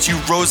believe that you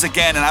rose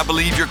again, and I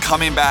believe you're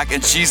coming back.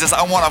 And Jesus,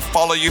 I want to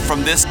follow you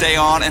from this day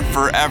on and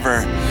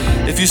forever.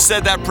 If you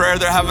said that prayer,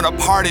 they're having a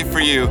party for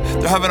you.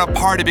 They're having a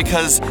party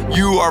because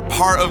you are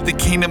part of the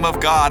kingdom of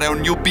God,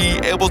 and you'll be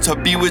able to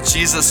be with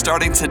Jesus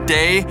starting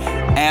today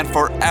and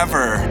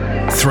forever.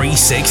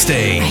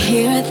 316. I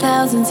hear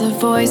thousands of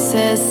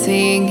voices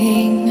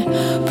singing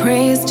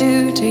praise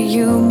due to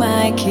you,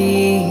 my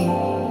King.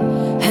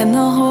 And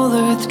the whole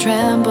earth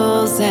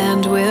trembles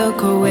and will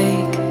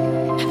awake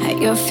at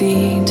your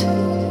feet.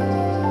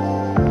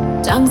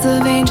 Tongues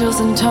of angels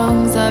and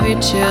tongues of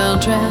your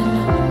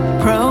children,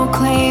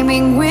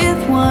 proclaiming with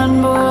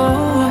one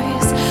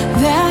voice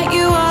that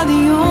you are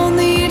the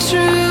only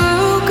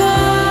true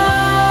God.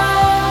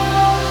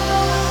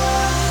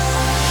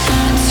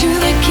 To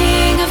the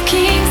King of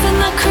Kings and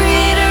the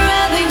Creator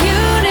of the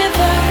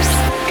universe,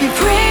 be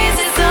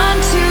praises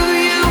unto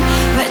you.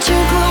 Let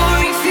your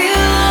glory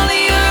fill all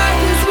the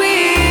earth as we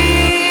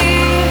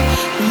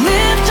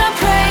lift our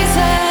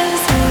praises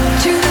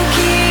to the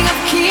King of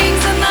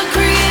Kings and the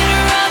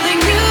Creator of the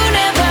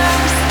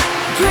universe.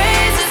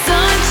 Praises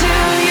unto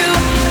you.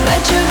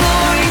 Let your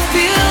glory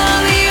fill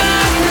all the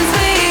earth as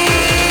we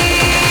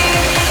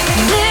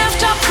lift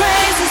our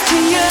praises to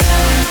you.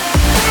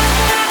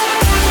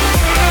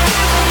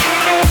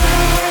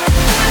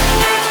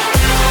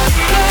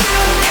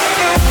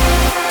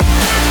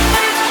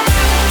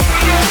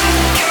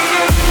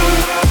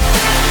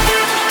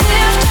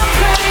 Lift our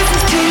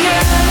praises to you.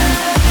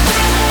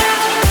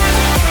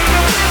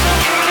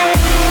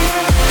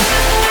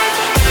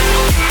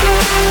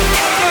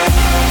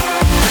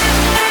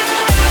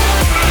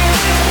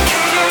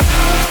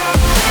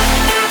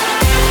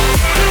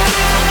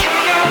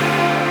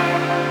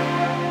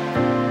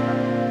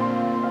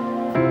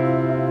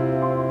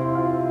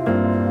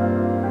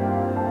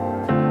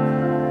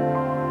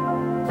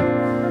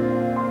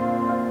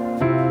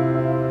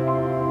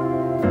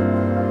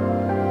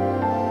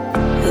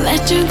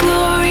 Let your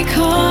glory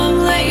come,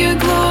 let your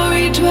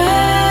glory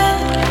dwell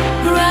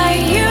right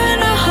here in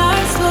our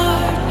hearts,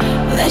 Lord.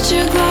 Let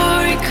your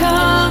glory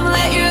come,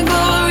 let your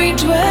glory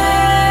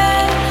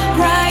dwell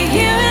right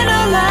here in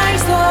our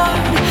lives, Lord.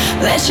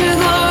 Let your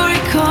glory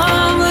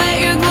come, let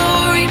your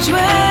glory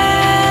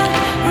dwell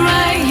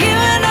right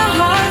here in our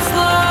hearts,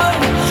 Lord.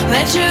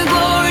 Let your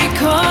glory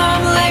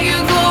come, let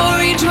your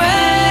glory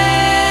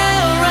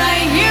dwell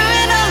right here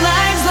in our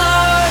lives,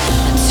 Lord.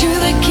 To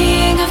the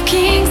King of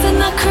Kings and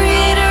the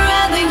Creator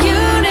of the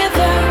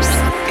universe,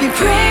 be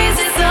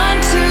praises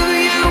unto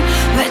you.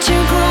 Let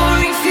your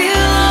glory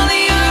fill all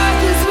the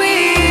earth as we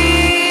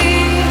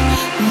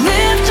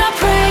lift our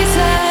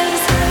praises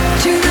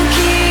to the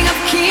King of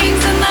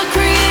Kings and the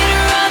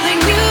Creator of the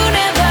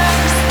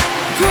universe.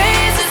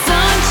 Praises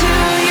unto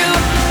you.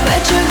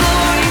 Let your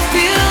glory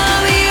fill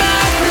all the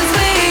earth as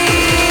we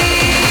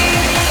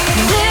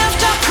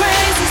lift our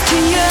praises to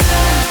you.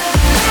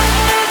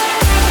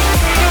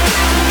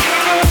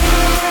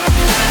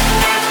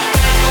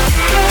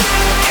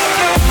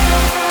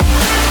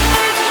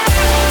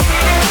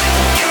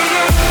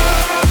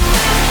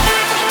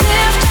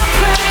 Lift our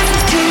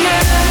praises to you.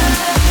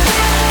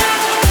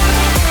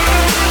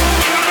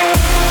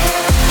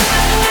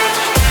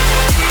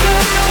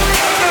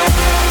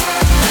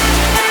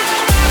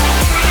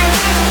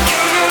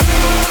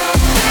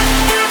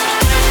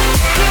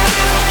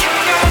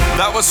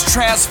 That was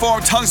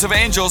Transformed Tongues of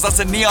Angels. That's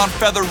a Neon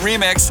Feather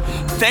remix.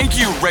 Thank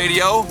you,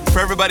 radio, for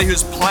everybody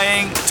who's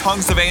playing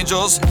Tongues of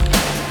Angels.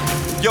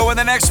 Yo, in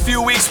the next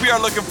few weeks, we are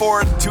looking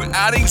forward to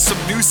adding some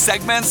new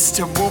segments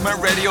to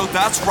Movement Radio.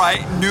 That's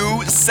right,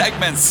 new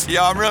segments.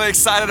 Yeah, I'm really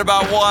excited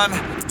about one.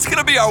 It's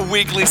gonna be our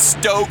weekly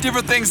stoke.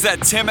 Different things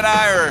that Tim and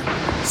I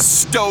are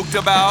stoked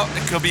about.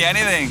 It could be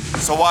anything,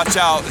 so watch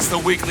out. It's the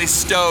weekly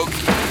stoke.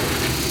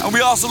 And we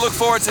also look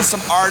forward to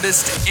some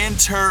artist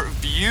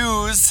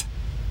interviews.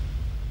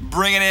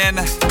 Bringing in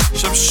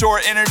some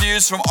short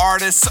interviews from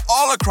artists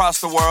all across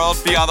the world.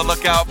 Be on the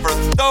lookout for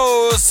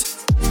those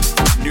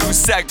new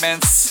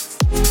segments.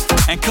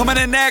 And coming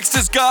in next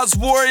is God's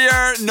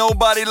Warrior,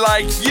 Nobody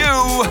Like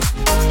You,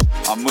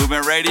 on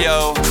Movement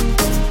Radio.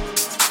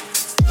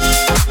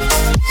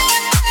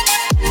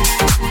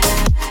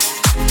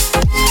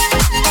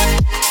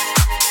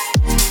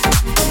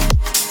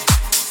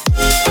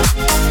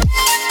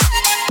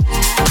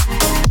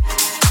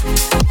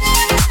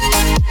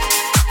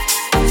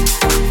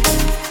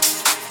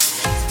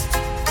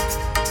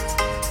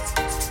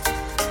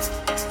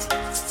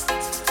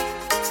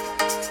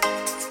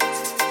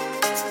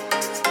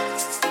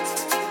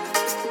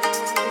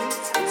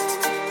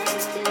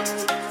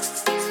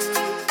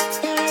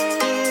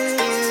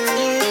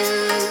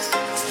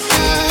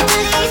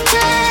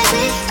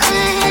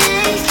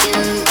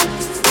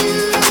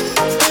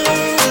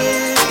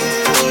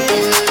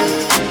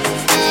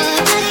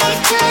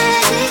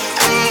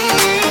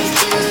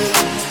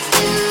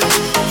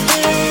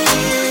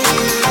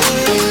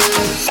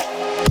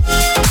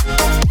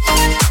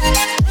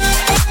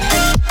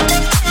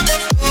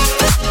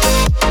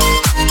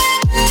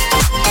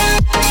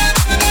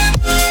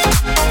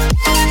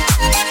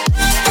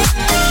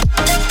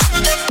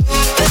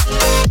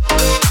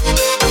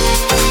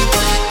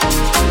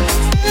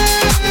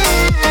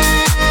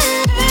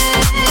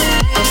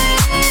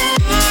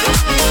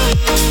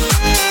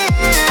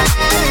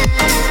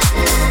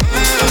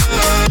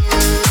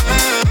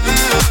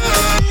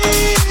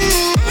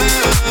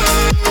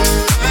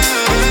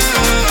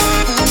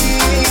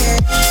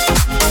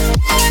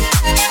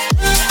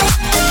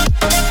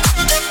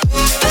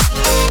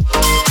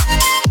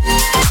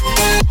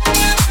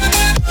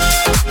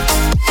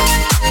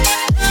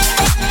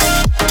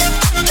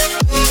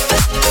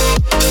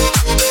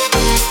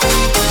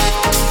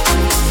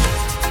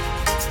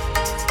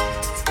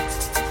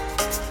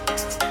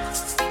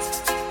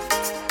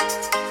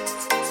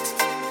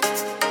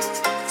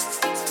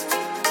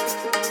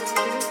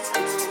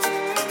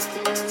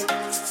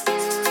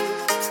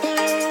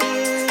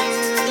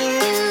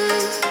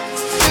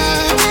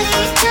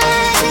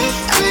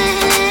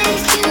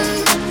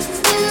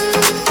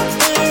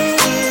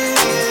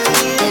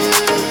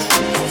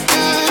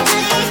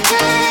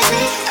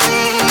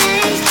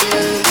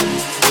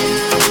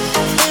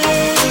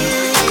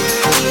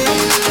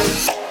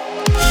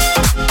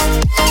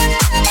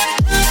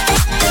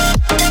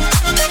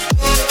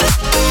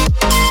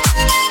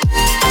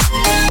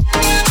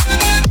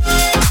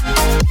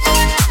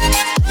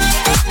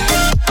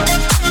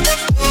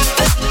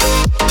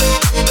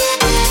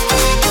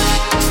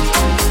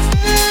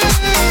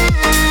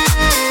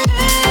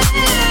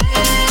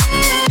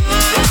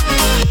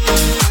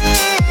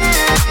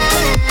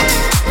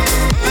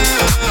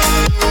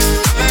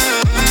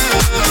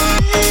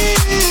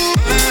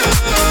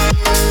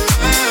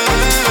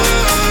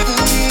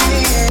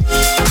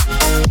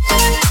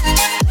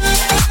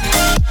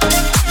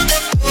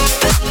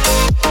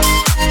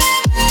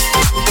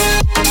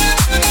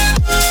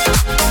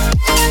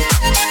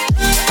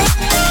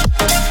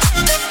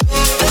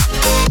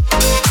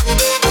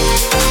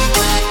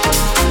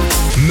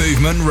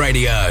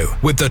 Radio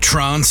with the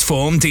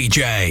Transform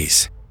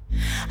DJs.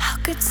 How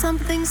could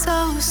something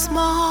so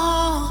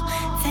small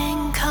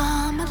then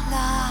come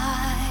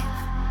alive?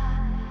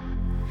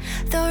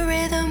 The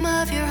rhythm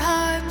of your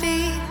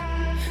heartbeat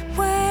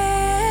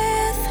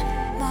with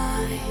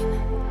mine.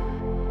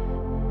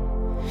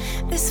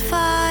 This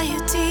fire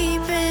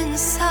deep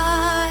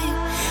inside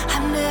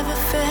I've never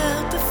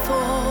felt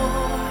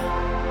before.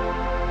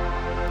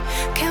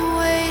 Can't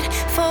wait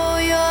for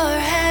your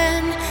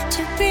hand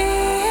to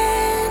be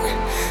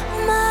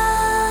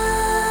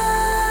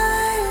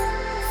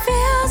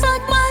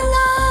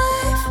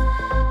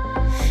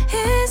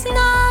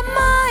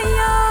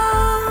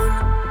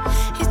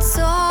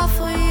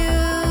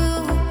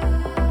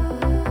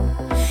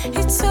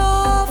it's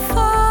all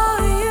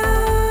for you.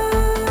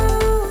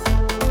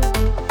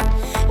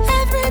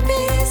 Every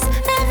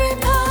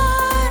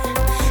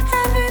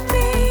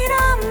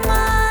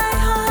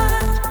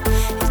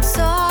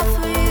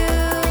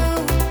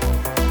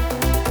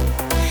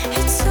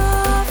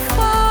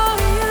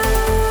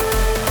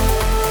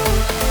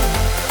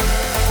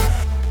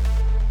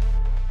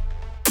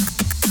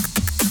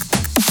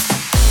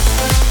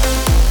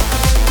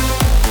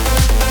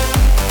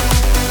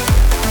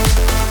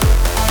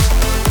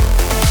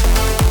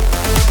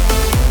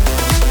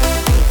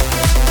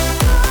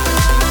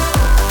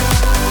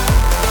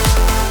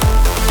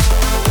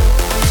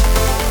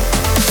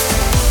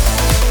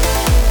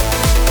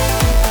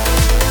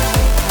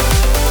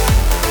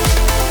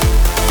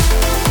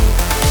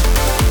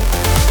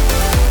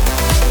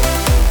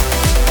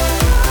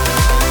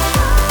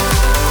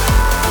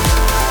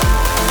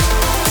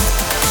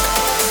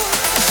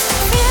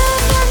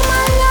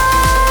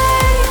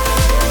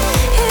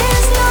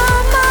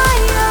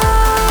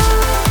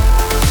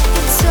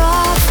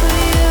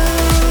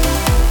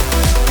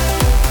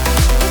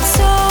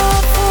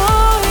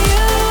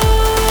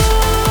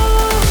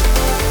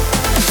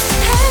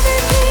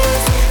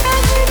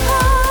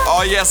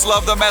Oh yes,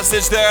 love the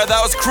message there.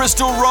 That was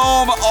Crystal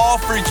Rome, All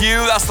For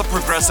You. That's the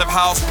Progressive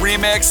House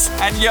remix.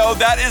 And yo,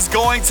 that is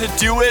going to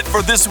do it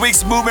for this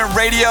week's Movement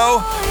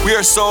Radio. We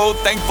are so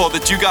thankful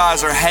that you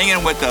guys are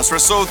hanging with us. We're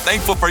so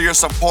thankful for your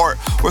support.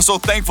 We're so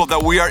thankful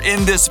that we are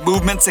in this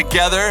movement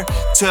together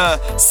to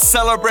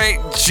celebrate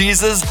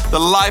Jesus, the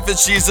life of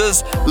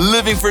Jesus,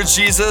 living for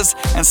Jesus,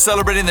 and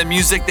celebrating the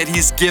music that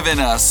He's given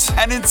us.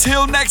 And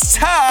until next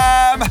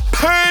time,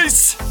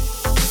 peace!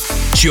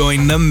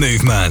 Join the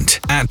movement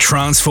at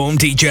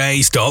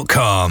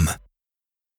transformdjs.com.